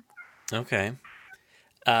mine. Okay.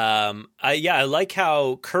 I like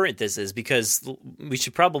how current this is, because we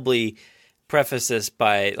should probably preface this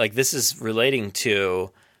by like this is relating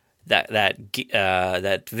to that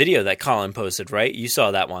video that Colin posted, right? You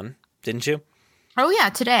saw that one, didn't you? Oh yeah,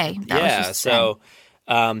 today. So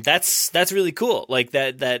that's really cool. Like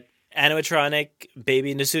that animatronic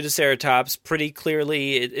baby Nasutoceratops, pretty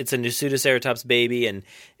clearly it's a Nasutoceratops baby, and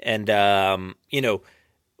you know,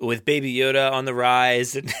 with Baby Yoda on the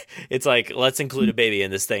rise, and it's like let's include a baby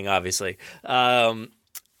in this thing, obviously.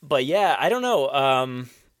 But yeah, I don't know.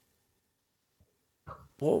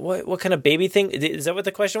 What kind of baby thing? Is that what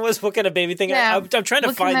the question was? What kind of baby thing? Yeah. I'm trying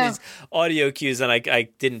to find these audio cues, and I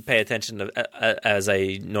didn't pay attention to, as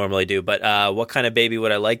I normally do. But what kind of baby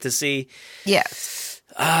would I like to see? Yes.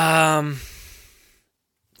 Oh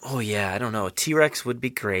yeah, I don't know. T-Rex would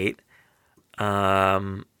be great.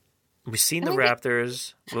 We've seen the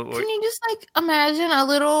raptors. Can you just like imagine a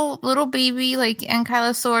little baby like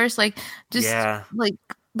Ankylosaurus, like just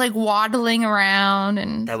like waddling around,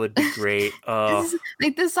 and that would be great.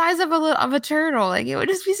 Like the size of a turtle. Like it would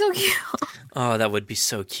just be so cute. Oh, that would be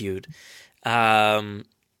so cute. I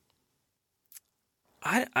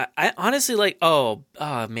honestly like. Oh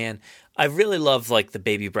man, I really love like the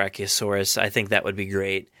baby Brachiosaurus. I think that would be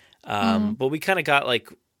great. But we kind of got like,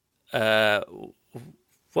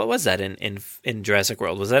 what was that in Jurassic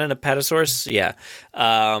World? Was that an Apatosaurus? Yeah.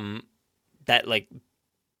 That like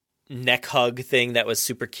neck hug thing that was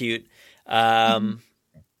super cute. I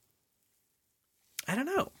don't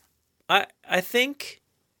know. I think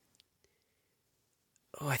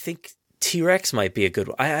T-Rex might be a good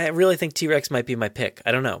one. I really think T-Rex might be my pick.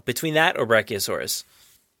 I don't know. Between that or Brachiosaurus.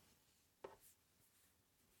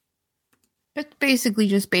 It's basically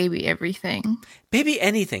just baby everything. Baby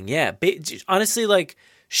anything, yeah. Honestly, like,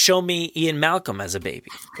 show me Ian Malcolm as a baby.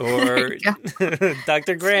 Or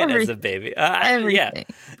Dr. Grant as a baby. Everything. Yeah.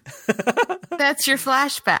 That's your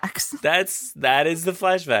flashbacks. That is the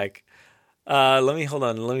flashback. Hold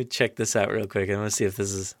on. Let me check this out real quick. I want to see if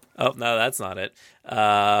this is... Oh, no, that's not it.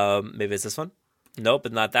 Maybe it's this one? Nope,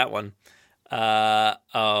 it's not that one.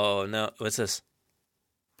 Oh, no. What's this?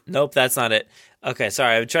 Nope, that's not it. Okay,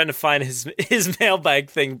 sorry. I'm trying to find his mailbag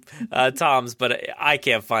thing, Tom's, but I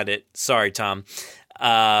can't find it. Sorry, Tom.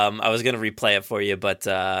 I was going to replay it for you, but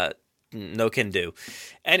no can do.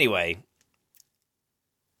 Anyway.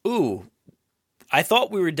 Ooh. I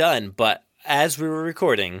thought we were done, but as we were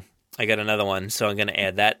recording, I got another one, so I'm going to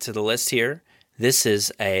add that to the list here. This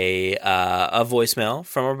is a voicemail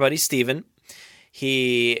from our buddy Steven.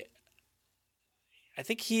 He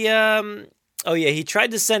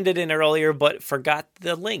tried to send it in earlier, but forgot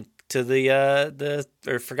the link to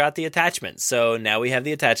forgot the attachment. So now we have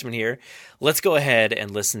the attachment here. Let's go ahead and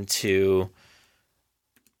listen to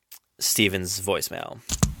Steven's voicemail.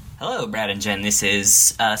 Hello, Brad and Jen. This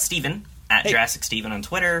is Steven at Jurassic Steven on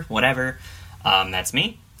Twitter, whatever. That's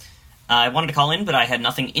me. I wanted to call in, but I had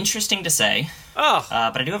nothing interesting to say. But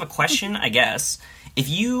I do have a question, I guess. If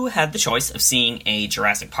you had the choice of seeing a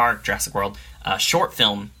Jurassic Park, Jurassic World short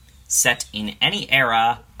film set in any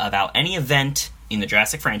era about any event in the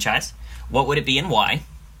Jurassic franchise, what would it be and why?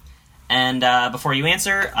 And before you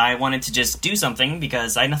answer, I wanted to just do something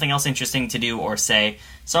because I had nothing else interesting to do or say,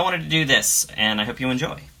 so I wanted to do this, and I hope you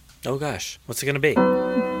enjoy. Oh gosh, what's it going to be?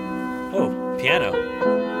 Oh, piano.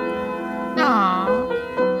 Aww.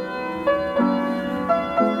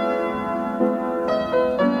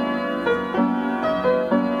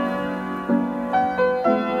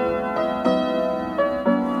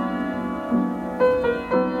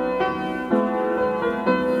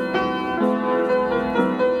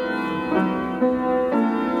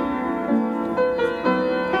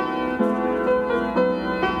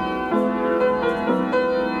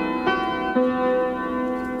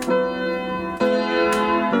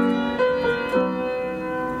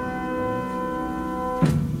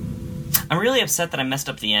 Really upset that I messed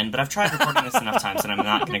up the end, but I've tried recording this enough times that I'm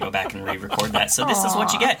not going to go back and re-record that, so this is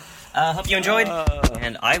what you get. Hope you enjoyed,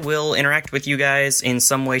 and I will interact with you guys in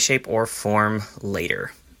some way, shape, or form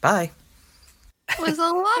later. Bye. It was a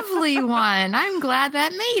lovely one. I'm glad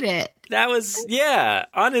that made it. That was, yeah,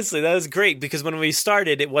 honestly, that was great, because when we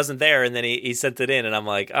started, it wasn't there, and then he sent it in, and I'm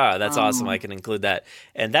like, that's awesome, I can include that.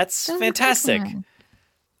 And that's fantastic.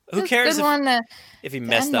 Who cares if he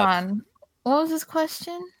messed up? On. What was his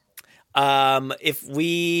question? If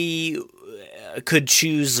we could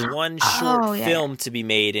choose one short film to be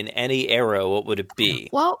made in any era, what would it be?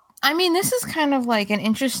 Well, I mean, this is kind of like an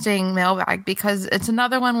interesting mailbag because it's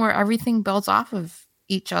another one where everything builds off of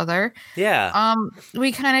each other. Yeah.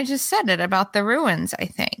 We kind of just said it about the ruins, I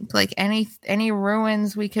think. Like any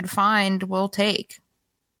ruins we could find, we'll take.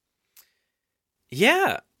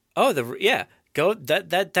 Yeah. Oh, Go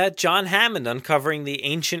that John Hammond uncovering the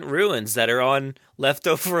ancient ruins that are left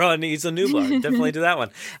over on Isla Nublar. Definitely do that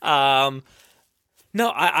one. No,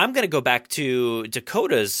 I'm going to go back to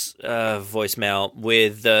Dakota's voicemail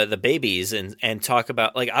with the babies and talk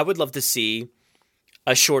about, like, I would love to see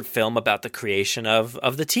a short film about the creation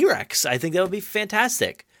of the T-Rex. I think that would be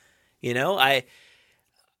fantastic. You know,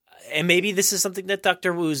 and maybe this is something that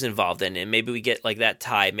Dr. Wu's involved in, and maybe we get like that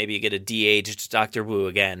tie. Maybe you get a de-aged Dr. Wu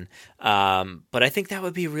again. But I think that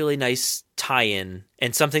would be a really nice tie-in,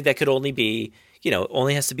 and something that could only be,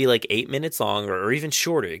 only has to be like 8 minutes long or even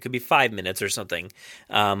shorter. It could be 5 minutes or something.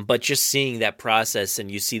 But just seeing that process, and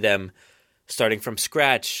you see them starting from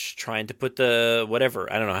scratch, trying to put the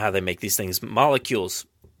whatever. I don't know how they make these things. Molecules,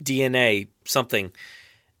 DNA, something.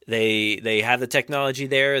 They have the technology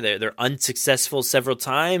there. They're unsuccessful several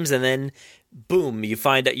times, and then boom, you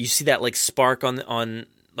see that like spark on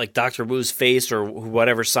like Dr. Wu's face or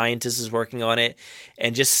whatever scientist is working on it,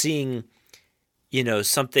 and just seeing,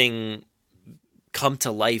 something come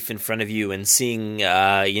to life in front of you, and seeing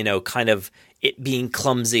kind of it being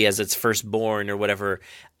clumsy as it's first born or whatever,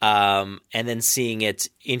 and then seeing it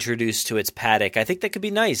introduced to its paddock. I think that could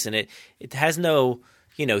be nice, and it has no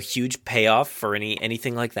huge payoff for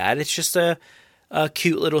anything like that. It's just a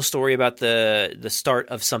cute little story about the start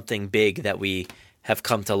of something big that we have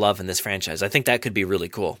come to love in this franchise. I think that could be really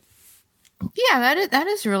cool. Yeah, that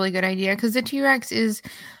is a really good idea, because the T-Rex is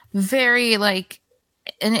very like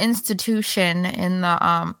an institution in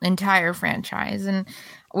the entire franchise, and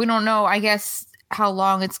we don't know, I guess, how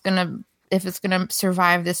long if it's gonna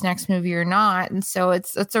survive this next movie or not. And so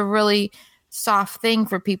it's a really soft thing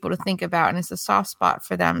for people to think about, and it's a soft spot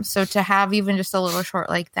for them. So to have even just a little short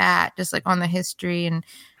like that, just like on the history and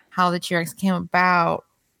how the T-Rex came about,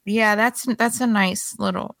 yeah, that's a nice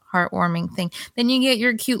little heartwarming thing. Then you get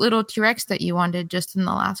your cute little T-Rex that you wanted just in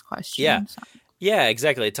the last question. Yeah, yeah,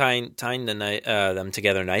 exactly. Tying them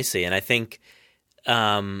together nicely, and I think,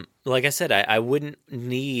 like I said, I wouldn't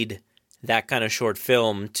need that kind of short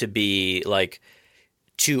film to be like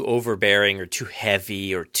too overbearing or too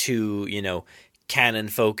heavy or too, canon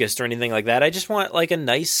focused or anything like that. I just want like a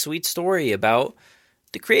nice, sweet story about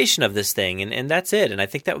the creation of this thing, and that's it. And I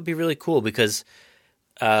think that would be really cool because,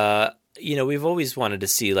 we've always wanted to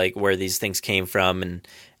see like where these things came from, and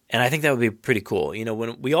I think that would be pretty cool.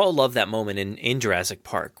 When we all love that moment in Jurassic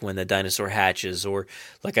Park when the dinosaur hatches, or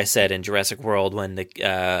like I said in Jurassic World when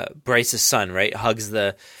the Bryce's son, right, hugs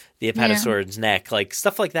the apatosaur's neck, like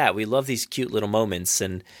stuff like that. We love these cute little moments,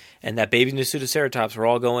 and that baby Nasutoceratops, we're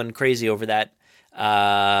all going crazy over that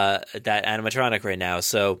animatronic right now.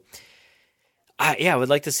 So, I would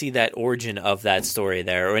like to see that origin of that story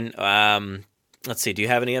there. And let's see, do you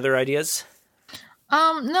have any other ideas?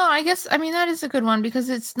 No, I guess, that is a good one, because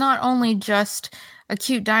it's not only just a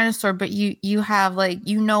cute dinosaur, but you have like,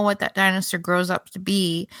 what that dinosaur grows up to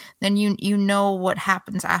be, then you know what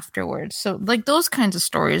happens afterwards. So like those kinds of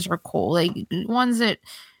stories are cool. Like ones that,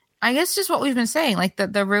 I guess, just what we've been saying, like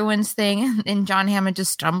the ruins thing, and John Hammond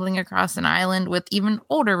just stumbling across an island with even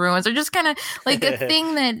older ruins, or just kind of like a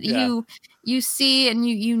thing that you see and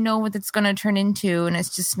you know what it's going to turn into, and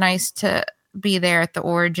it's just nice to be there at the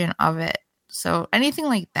origin of it. So anything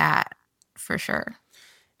like that, for sure.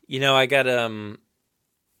 I got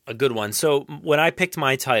a good one. So when I picked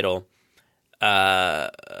my title,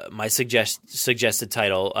 my suggested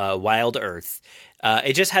title, Wild Earth,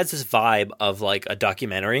 it just has this vibe of like a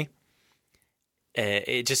documentary.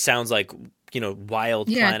 It just sounds like, Wild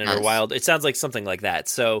Planet or Wild. It sounds like something like that.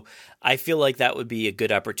 So I feel like that would be a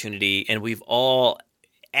good opportunity. And we've all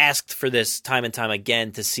asked for this time and time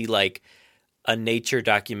again to see like a nature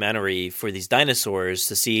documentary for these dinosaurs,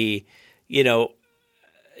 to see,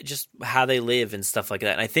 just how they live and stuff like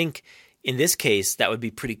that. And I think in this case, that would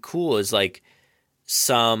be pretty cool, is like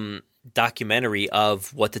some documentary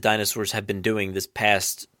of what the dinosaurs have been doing this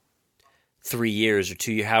past 3 years or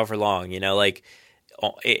 2 years, however long, like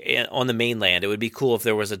on the mainland. It would be cool if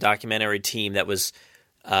there was a documentary team that was,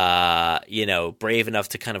 brave enough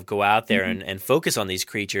to kind of go out there and focus on these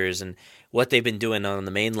creatures and what they've been doing on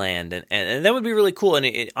the mainland. And that would be really cool. And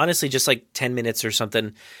it honestly, just like 10 minutes or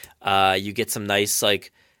something, you get some nice,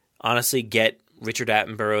 like, honestly, get Richard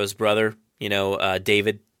Attenborough's brother,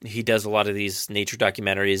 David. He does a lot of these nature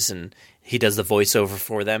documentaries, and he does the voiceover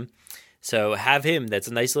for them. So have him. That's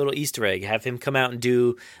a nice little Easter egg. Have him come out and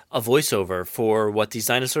do a voiceover for what these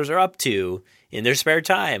dinosaurs are up to in their spare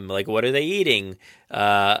time. Like, what are they eating?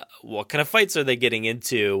 What kind of fights are they getting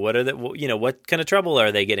into? What kind of trouble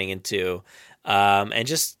are they getting into? And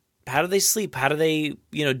just How do they sleep? How do they,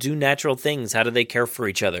 do natural things? How do they care for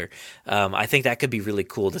each other? I think that could be really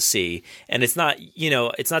cool to see. And it's not,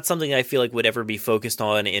 it's not something I feel like would ever be focused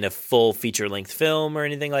on in a full feature-length film or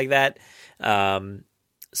anything like that.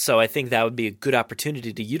 So I think that would be a good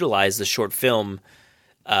opportunity to utilize the short film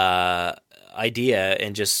idea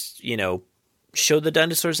and just, show the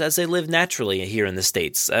dinosaurs as they live naturally here in the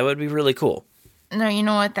States. That would be really cool. No, you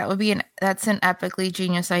know what? That's an epically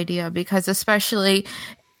genius idea, because especially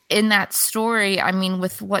in that story, I mean,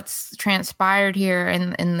 with what's transpired here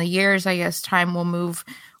in the years, I guess time will move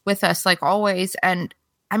with us like always. And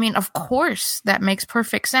I mean, of course, that makes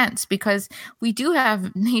perfect sense, because we do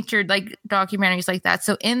have nature like documentaries like that.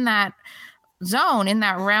 So in that zone, in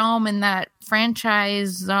that realm, in that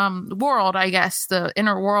franchise world, I guess, the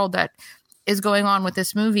inner world that is going on with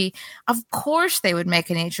this movie, of course they would make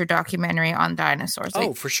a nature documentary on dinosaurs.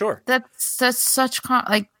 Oh, for sure. That's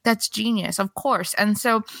that's genius, of course. And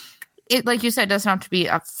so it, like you said, doesn't have to be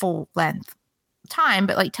a full length time,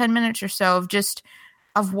 but like 10 minutes or so of just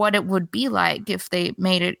of what it would be like if they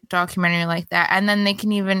made a documentary like that. And then they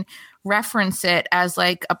can even reference it as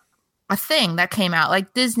like a thing that came out,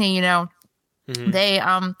 like Disney, they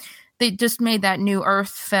just made that new Earth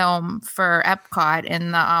film for Epcot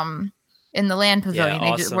in the land pavilion,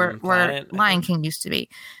 where Lion King used to be.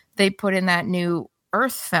 They put in that new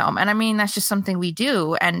Earth film. And I mean, that's just something we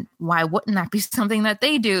do. And why wouldn't that be something that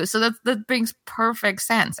they do? So that makes perfect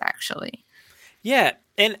sense, actually. Yeah.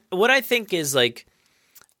 And what I think is like,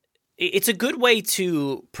 it's a good way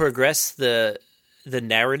to progress the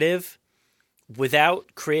narrative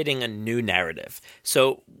without creating a new narrative.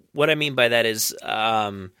 So what I mean by that is,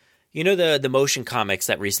 the motion comics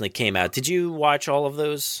that recently came out. Did you watch all of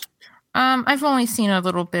those? I've only seen a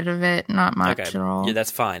little bit of it, not much at all. Yeah,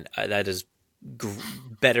 that's fine. That is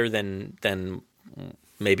better than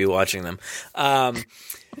maybe watching them. But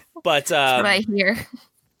that's what I hear.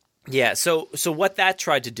 Yeah, so what that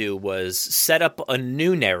tried to do was set up a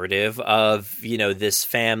new narrative of this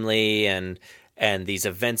family and these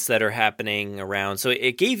events that are happening around. So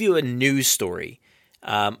it gave you a new story,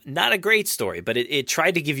 not a great story, but it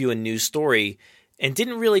tried to give you a new story. And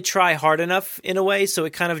didn't really try hard enough in a way, so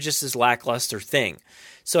it kind of just is lackluster thing.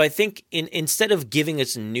 So I think instead of giving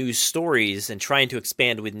us new stories and trying to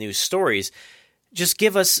expand with new stories, just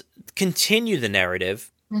continue the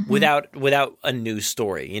narrative without a new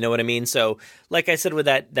story. You know what I mean? So like I said with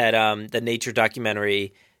that the nature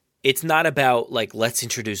documentary, it's not about like let's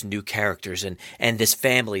introduce new characters and this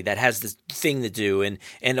family that has this thing to do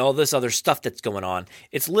and all this other stuff that's going on.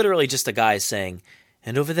 It's literally just a guy saying,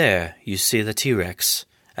 and over there, you see the T-Rex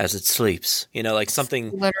as it sleeps. Like something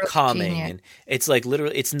literally calming. Genius. And it's like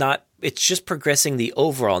literally, it's just progressing the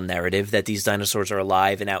overall narrative that these dinosaurs are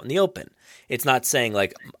alive and out in the open. It's not saying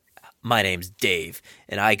like, my name's Dave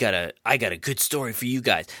and I got a good story for you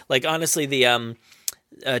guys. Like honestly, the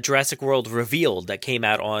Jurassic World Revealed that came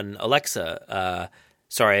out on Alexa.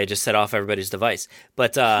 Sorry, I just set off everybody's device.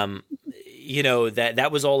 But that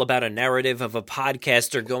was all about a narrative of a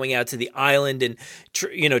podcaster going out to the island and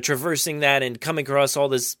traversing that and coming across all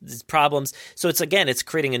these problems. So it's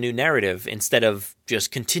creating a new narrative instead of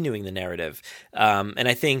just continuing the narrative. And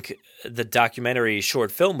I think the documentary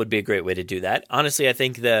short film would be a great way to do that. Honestly, I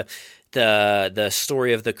think the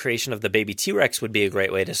story of the creation of the baby T-Rex would be a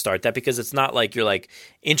great way to start that, because it's not like you're like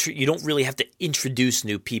you don't really have to introduce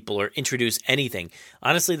new people or introduce anything.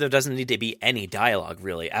 Honestly, there doesn't need to be any dialogue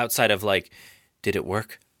really outside of like, did it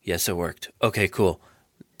work? Yes, it worked. Okay, cool.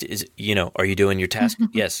 Are you doing your task?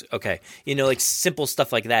 Yes. Okay. Like simple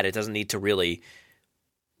stuff like that. It doesn't need to really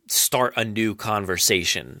start a new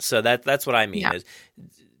conversation. So that's what I mean is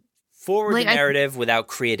forward the narrative without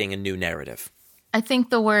creating a new narrative. I think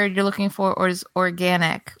the word you're looking for is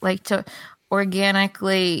organic, like to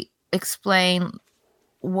organically explain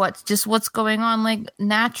what's going on, like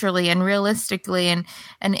naturally and realistically, and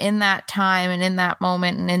in that time and in that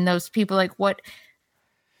moment and in those people, like what,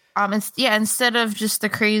 instead of just the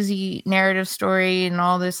crazy narrative story and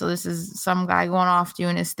all this. So this is some guy going off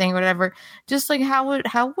doing his thing, whatever. Just like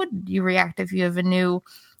how would you react if you have a new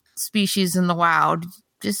species in the wild?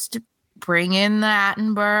 Just to bring in the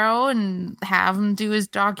Attenborough and have him do his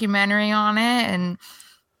documentary on it. And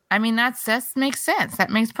I mean, that makes sense.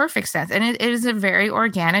 That makes perfect sense. And it is a very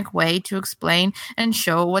organic way to explain and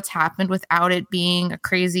show what's happened without it being a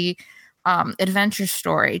crazy adventure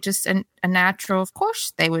story. Just a natural, of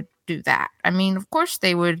course they would do that. I mean, of course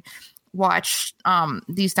they would watch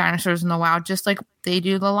these dinosaurs in the wild, just like they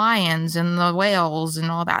do the lions and the whales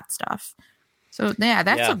and all that stuff. So yeah,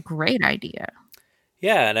 that's a great idea.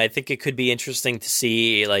 Yeah, and I think it could be interesting to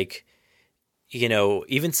see, like,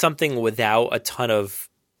 even something without a ton of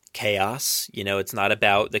chaos. It's not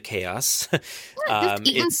about the chaos. Just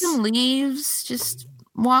eating some leaves, just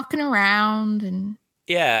walking around and.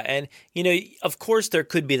 Yeah, and of course there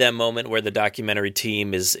could be that moment where the documentary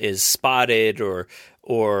team is spotted or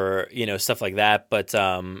stuff like that, but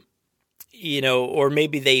or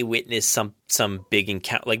maybe they witnessed some big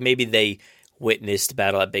encounter, like maybe they witnessed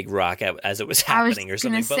Battle at Big Rock as it was happening or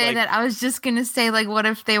something. I was just gonna say, like, what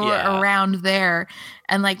if they were around there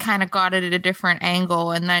and like kind of got it at a different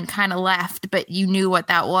angle and then kind of left, but you knew what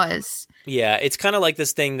that was. Yeah, it's kind of like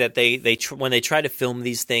this thing that they when they try to film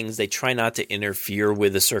these things, they try not to interfere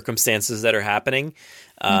with the circumstances that are happening.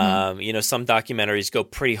 Some documentaries go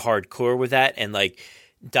pretty hardcore with that and like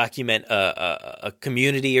document a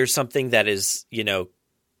community or something that is,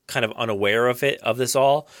 kind of unaware of this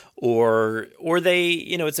all, or they,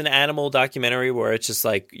 it's an animal documentary where it's just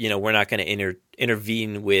like, we're not going to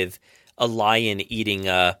intervene with a lion eating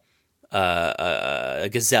a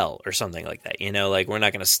gazelle or something like that, like we're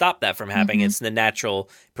not going to stop that from happening. It's the natural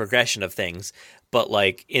progression of things. But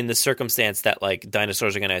like in the circumstance that like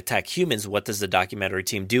dinosaurs are going to attack humans, what does the documentary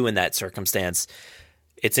team do in that circumstance?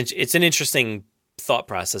 It's an interesting thought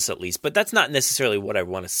process, at least, but that's not necessarily what I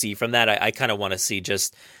want to see from that. I kind of want to see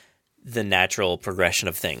just the natural progression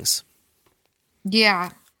of things. Yeah,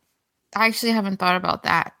 I actually haven't thought about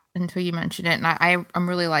that until you mentioned it, and I'm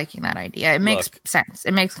really liking that idea. It makes sense.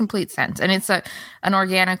 It makes complete sense, and it's an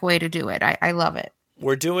organic way to do it. I love it.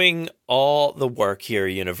 We're doing all the work here,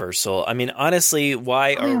 Universal. I mean, honestly,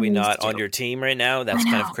 why are we not on your team right now? That's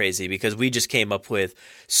kind of crazy because we just came up with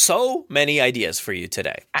so many ideas for you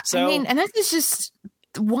today. So, and this is just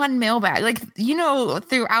one mailbag. Like,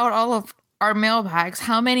 throughout all of our mailbags,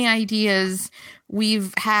 how many ideas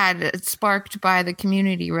we've had sparked by the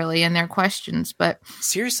community, really, and their questions. But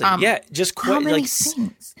seriously, just how many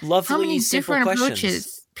lovely, how many different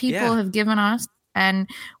approaches people have given us, and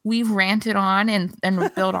we've ranted on and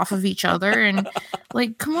built off of each other. And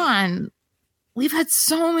like, come on, we've had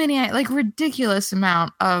so many, like, ridiculous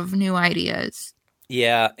amount of new ideas.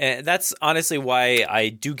 Yeah, and that's honestly why I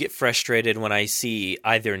do get frustrated when I see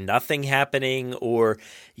either nothing happening or,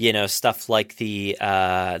 stuff like the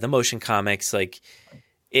motion comics. Like,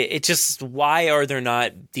 it just, why are there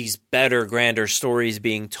not these better, grander stories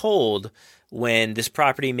being told when this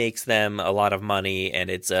property makes them a lot of money and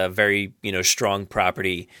it's a very, strong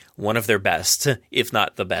property, one of their best, if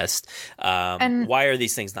not the best. Why are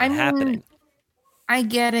these things not happening? I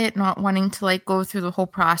get it, not wanting to like go through the whole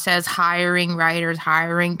process, hiring writers,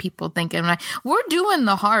 hiring people, thinking like we're doing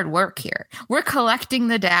the hard work here. We're collecting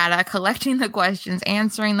the data, collecting the questions,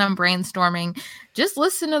 answering them, brainstorming. Just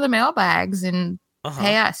listen to the mailbags and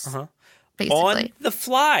pay us. Basically. On the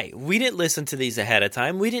fly. We didn't listen to these ahead of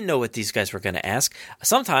time. We didn't know what these guys were going to ask.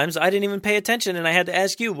 Sometimes I didn't even pay attention and I had to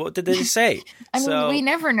ask you, what did they say? I mean, we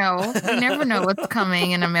never know. We never know what's coming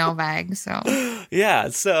in a mailbag. So yeah,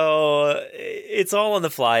 so it's all on the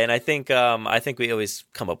fly. And I think we always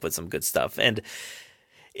come up with some good stuff. And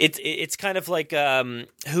it's kind of like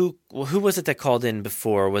who was it that called in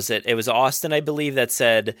before? It was Austin, I believe, that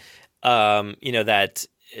said that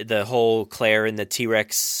the whole Claire and the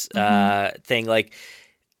T-Rex thing, like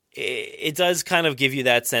it does kind of give you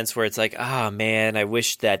that sense where it's like, man, I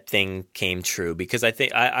wish that thing came true, because I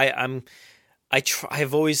think I've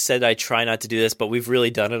always said I try not to do this, but we've really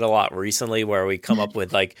done it a lot recently where we come up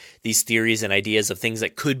with like these theories and ideas of things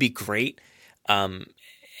that could be great. And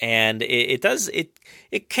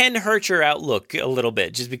it can hurt your outlook a little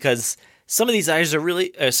bit, just because some of these ideas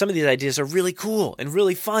are really cool and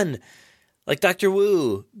really fun. Like Dr.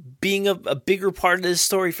 Wu being a bigger part of this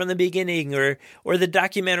story from the beginning, or the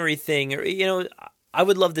documentary thing, or I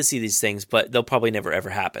would love to see these things, but they'll probably never ever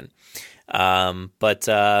happen.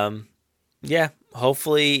 Yeah,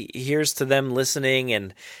 hopefully here's to them listening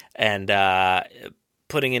and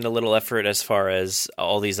putting in a little effort as far as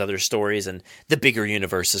all these other stories and the bigger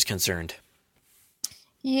universe is concerned.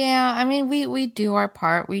 Yeah, I mean, we do our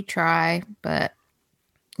part, we try, but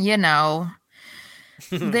they're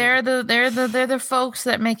the folks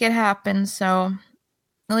that make it happen. So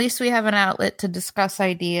at least we have an outlet to discuss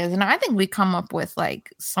ideas, and I think we come up with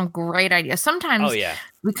like some great ideas. Sometimes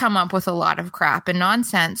we come up with a lot of crap and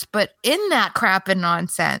nonsense, but in that crap and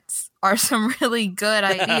nonsense are some really good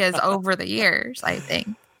ideas over the years, I think.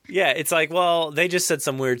 Yeah, it's like, well, they just said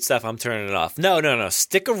some weird stuff, I'm turning it off. No,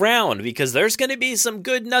 stick around, because there's going to be some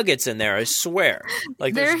good nuggets in there, I swear.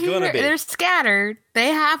 Like, there's going to be. They're scattered. They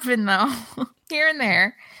happen, though, here and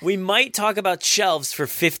there. We might talk about shelves for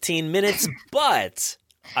 15 minutes, but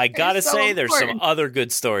I gotta say, there's some other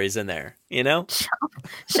good stories in there, you know?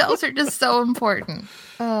 Shells are just so important.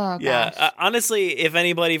 Oh, gosh. Yeah, honestly, if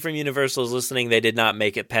anybody from Universal is listening, they did not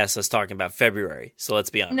make it past us talking about February. So let's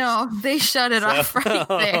be honest. No, they shut it off right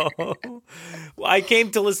there. I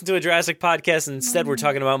came to listen to a Jurassic podcast, and instead we're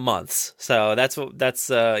talking about months. So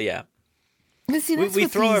yeah. But see, that's we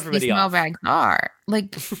what throw everybody these off. mailbags are.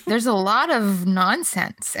 Like, there's a lot of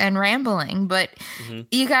nonsense and rambling, but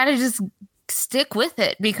you got to just stick with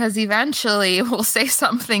it because eventually we'll say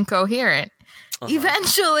something coherent.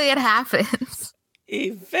 Eventually it happens.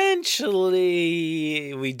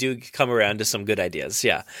 Eventually we do come around to some good ideas.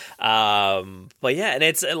 Yeah. But yeah, and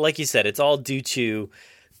it's like you said, it's all due to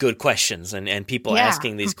good questions and people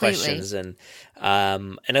asking these questions. And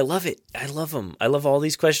I love it. I love them. I love all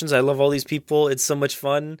these questions. I love all these people. It's so much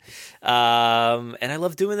fun. And I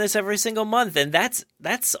love doing this every single month. And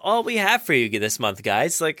that's all we have for you this month,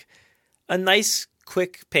 guys. Like a nice,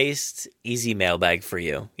 quick-paced, easy mailbag for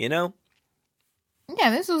you, you know? Yeah,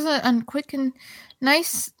 this was a quick and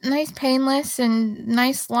nice, painless, and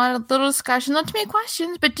nice lot of little discussion. Not too many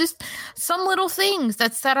questions, but just some little things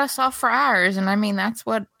that set us off for hours. And I mean, that's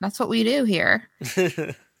what we do here.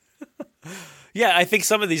 Yeah, I think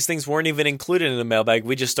some of these things weren't even included in the mailbag.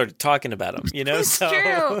 We just started talking about them, you know? It's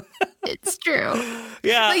true. It's true.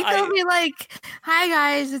 Yeah. Like, they'll be like, hi,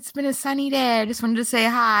 guys. It's been a sunny day. I just wanted to say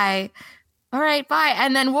hi. All right, bye.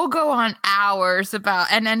 And then we'll go on hours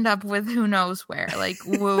and end up with who knows where, like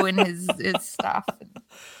wooing his stuff.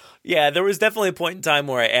 Yeah, there was definitely a point in time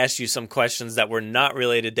where I asked you some questions that were not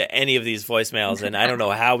related to any of these voicemails, and I don't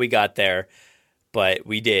know how we got there, but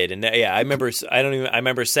we did. And yeah, I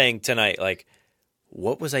remember saying tonight, like,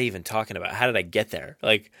 what was I even talking about? How did I get there?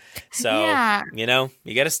 Like, so, you know,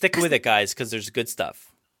 you got to stick with it, guys, because there's good stuff.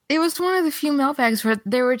 It was one of the few mailbags where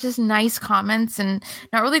there were just nice comments and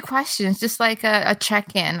not really questions, just like a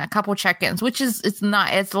check-in, a couple check-ins, which it's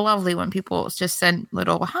lovely when people just send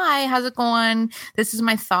little, hi, how's it going? This is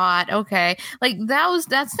my thought. Okay. Like that's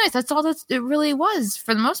nice. That's all it really was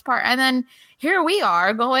for the most part. And then here we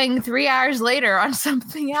are going 3 hours later on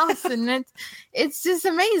something else. And it's just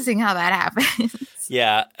amazing how that happens.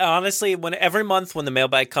 Yeah. Honestly, every month when the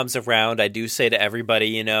mailbag comes around, I do say to everybody,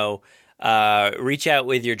 you know, reach out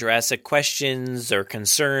with your Jurassic questions or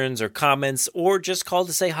concerns or comments, or just call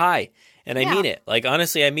to say hi. And I mean it. Like,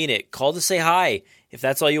 honestly, I mean it. Call to say hi. If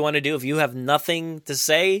that's all you want to do, if you have nothing to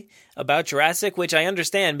say about Jurassic, which I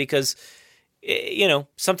understand because, you know,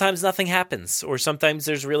 sometimes nothing happens or sometimes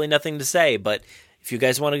there's really nothing to say. But if you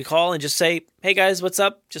guys want to call and just say, hey guys, what's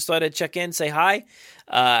up? Just thought I'd check in, say hi.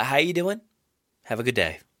 How you doing? Have a good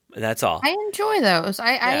day. And that's all. I enjoy those.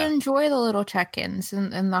 I enjoy the little check-ins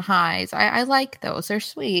and the highs. I like those. They're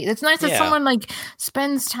sweet. It's nice that someone like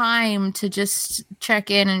spends time to just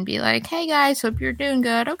check in and be like, hey guys, hope you're doing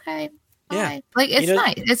good. Okay. Bye. Yeah. Like it's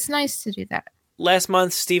nice. It's nice to do that. Last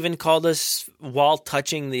month, Steven called us while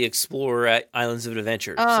touching the Explorer at Islands of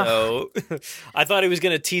Adventure. So I thought he was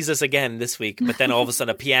going to tease us again this week, but then all of a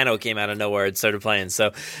sudden a piano came out of nowhere and started playing.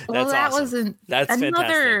 So that's awesome. That's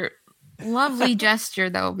fantastic. Lovely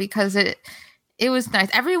gesture though, because it was nice.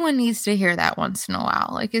 Everyone needs to hear that once in a while.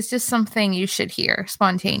 Like it's just something you should hear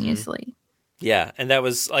spontaneously. Yeah, and that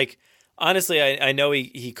was like, honestly, I know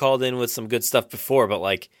he called in with some good stuff before, but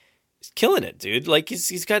like he's killing it, dude. Like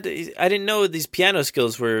he's got. I didn't know these piano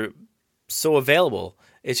skills were so available.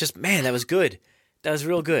 It's just, man, that was good. That was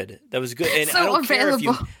real good. That was good. And so I don't available.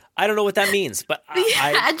 care if you. I don't know what that means, but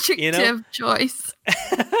adjective choice.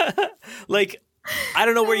 Like. I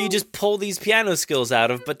don't know where you just pull these piano skills out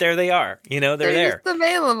of, but there they are. You know, they're there. Just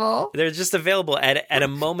available. They're just available at a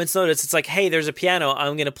moment's notice. It's like, hey, there's a piano.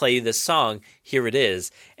 I'm going to play you this song. Here it is.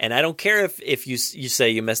 And I don't care if you say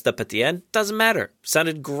you messed up at the end. Doesn't matter.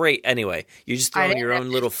 Sounded great anyway. You're just throwing your own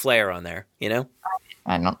little flair on there, you know?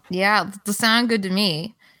 I don't. Yeah, it sounded good to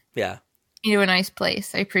me. Yeah. You to a nice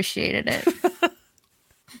place. I appreciated it.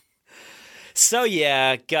 So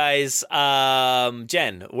yeah, guys,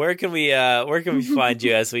 Jen, where can we find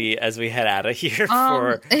you as we head out of here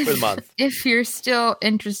for the month? If you're still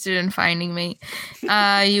interested in finding me,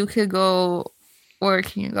 you could go, or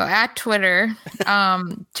can you go at Twitter,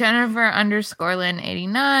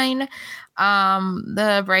 Jennifer_Lynn89,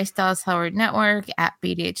 the Bryce Dallas Howard Network at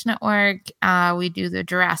BDH Network. We do the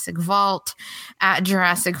Jurassic Vault at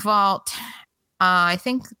Jurassic Vault. I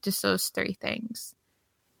think just those three things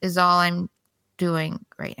is all I'm doing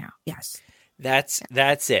right now. Yes. That's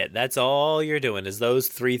it. That's all you're doing is those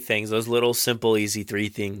three things, those little simple, easy three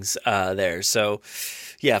things there. So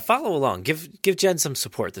yeah, follow along. Give Jen some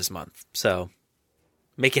support this month. So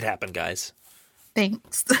make it happen, guys.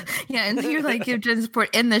 Thanks. Yeah, and you're like, give Jen support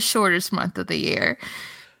in the shortest month of the year.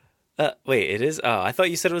 Wait, it is? Oh, I thought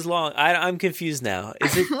you said it was long. I'm confused now.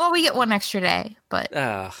 Is it? Well, we get one extra day, but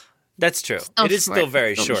that's true. Still it is short. still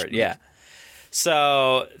very short. Yeah.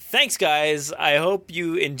 So thanks, guys. I hope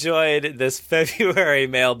you enjoyed this February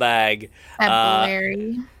mailbag.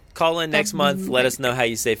 February. Call in next month. Let us know how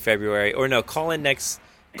you say February. Or no, call in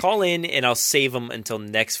and I'll save them until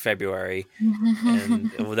next February, and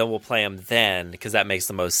then we'll play them then because that makes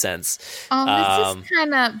the most sense. This is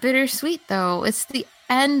kind of bittersweet, though. It's the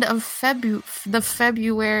end of the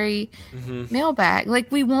February mailbag. Like,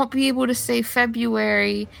 we won't be able to say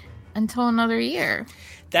February until another year.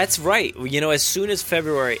 That's right. As soon as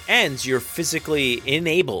February ends, you're physically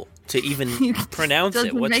unable to even pronounce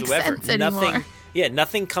it whatsoever.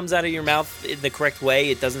 Nothing comes out of your mouth in the correct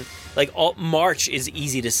way. It doesn't. March is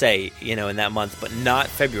easy to say, in that month, but not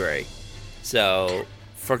February. So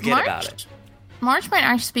forget about it. March might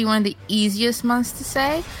actually be one of the easiest months to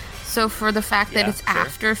say. So for the fact that it's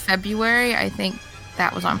after February, I think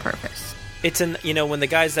that was on purpose. It's when the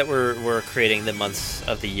guys that were creating the months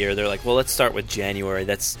of the year, they're like, well, let's start with January.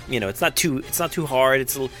 That's it's not too hard.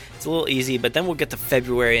 It's a little easy, but then we'll get to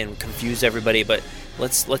February and confuse everybody. But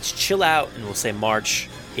let's chill out and we'll say March,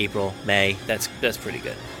 April, May. That's pretty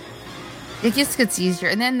good. It just gets easier,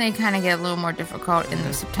 and then they kind of get a little more difficult in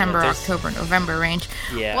the September, October, November range.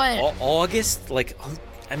 Yeah, August,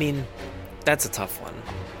 that's a tough one.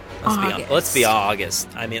 Let's be August.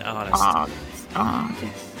 I mean, honest.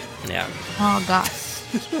 August. Yeah.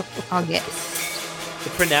 August. The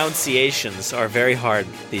pronunciations are very hard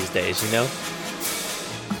these days,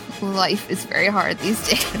 Life is very hard these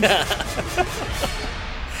days.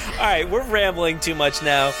 All right, we're rambling too much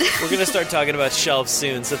now. We're going to start talking about shelves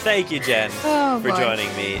soon. So thank you, Jen, for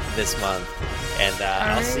joining me this month. And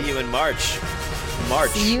I'll see you in March.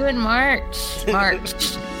 See you in March.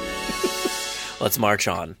 Let's march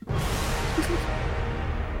on.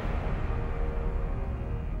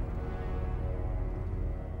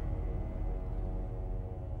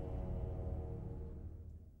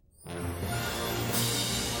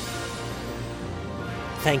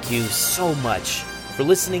 Thank you so much for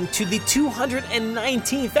listening to the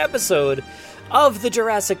 219th episode of the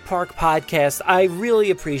Jurassic Park podcast. I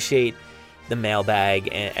really appreciate the mailbag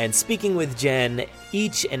and speaking with Jen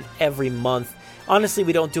each and every month. Honestly,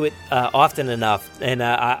 we don't do it often enough, and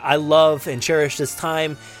I love and cherish this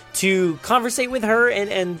time to conversate with her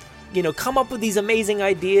and come up with these amazing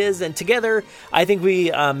ideas, and together I think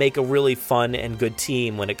we make a really fun and good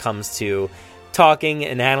team when it comes to talking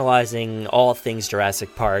and analyzing all things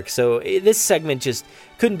Jurassic Park. So this segment just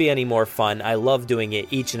couldn't be any more fun. I love doing it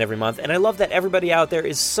each and every month, and I love that everybody out there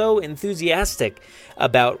is so enthusiastic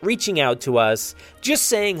about reaching out to us, just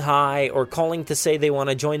saying hi or calling to say they want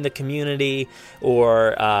to join the community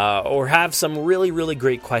or have some really, really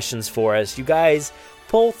great questions for us. You guys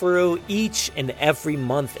pull through each and every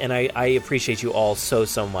month, and I appreciate you all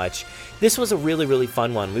so much. This was a really, really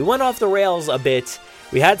fun one. We went off the rails a bit.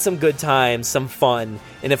 We had some good times, some fun,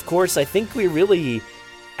 and of course, I think we really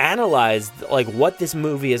analyzed what this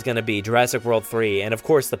movie is going to be, Jurassic World 3, and of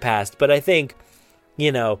course the past. But I think,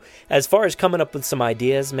 as far as coming up with some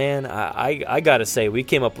ideas, man, I gotta say, we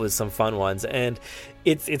came up with some fun ones, and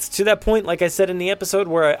it's to that point, like I said in the episode,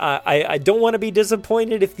 where I don't want to be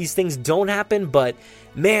disappointed if these things don't happen, but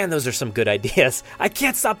man, those are some good ideas. I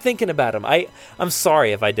can't stop thinking about them. I'm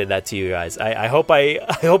sorry if I did that to you guys. I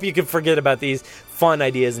hope you can forget about these fun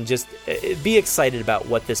ideas and just be excited about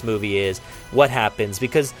what this movie is, what happens,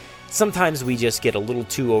 because sometimes we just get a little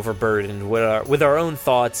too overburdened with our own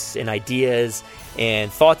thoughts and ideas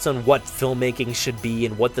and thoughts on what filmmaking should be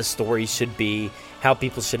and what the story should be, how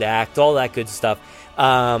people should act, all that good stuff.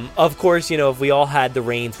 Of course, if we all had the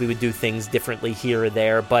reins, we would do things differently here or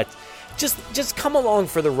there, but just come along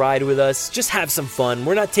for the ride with us. Just have some fun.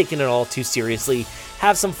 We're not taking it all too seriously.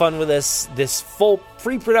 Have some fun with us. This full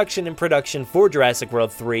pre-production and production for Jurassic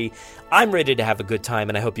World 3. I'm ready to have a good time,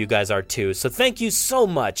 and I hope you guys are too. So thank you so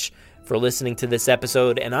much for listening to this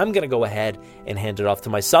episode, and I'm going to go ahead and hand it off to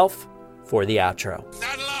myself for the outro.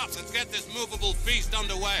 Saddle up. Let's get this movable feast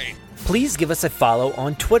underway. Please give us a follow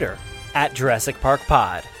on Twitter at Jurassic Park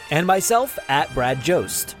Pod, and myself at Brad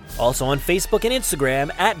Jost. Also on Facebook and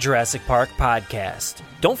Instagram at Jurassic Park Podcast.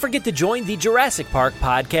 Don't forget to join the Jurassic Park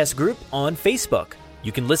Podcast group on Facebook.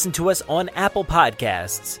 You can listen to us on Apple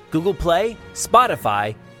Podcasts, Google Play,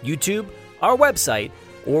 Spotify, YouTube, our website,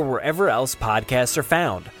 or wherever else podcasts are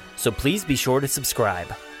found. So please be sure to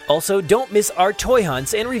subscribe. Also, don't miss our toy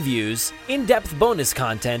hunts and reviews, in-depth bonus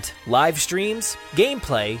content, live streams,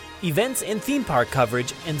 gameplay, events and theme park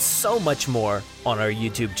coverage, and so much more on our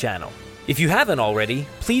YouTube channel. If you haven't already,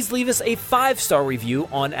 please leave us a 5-star review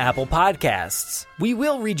on Apple Podcasts. We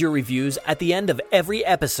will read your reviews at the end of every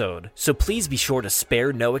episode, so please be sure to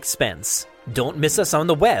spare no expense. Don't miss us on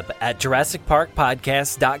the web at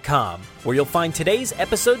JurassicParkPodcast.com, where you'll find today's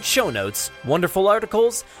episode show notes, wonderful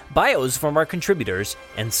articles, bios from our contributors,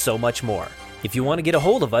 and so much more. If you want to get a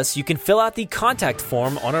hold of us, you can fill out the contact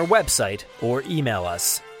form on our website or email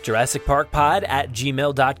us,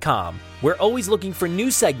 JurassicParkPod@gmail.com. We're always looking for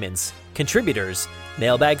new segments, contributors,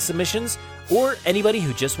 mailbag submissions, or anybody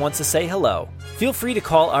who just wants to say hello. Feel free to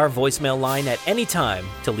call our voicemail line at any time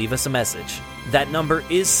to leave us a message. That number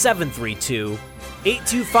is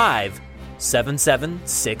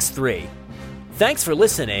 732-825-7763. Thanks for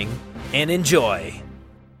listening, and enjoy.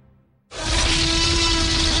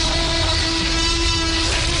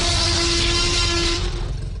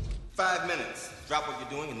 5 minutes. Drop what you're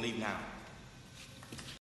doing and leave now.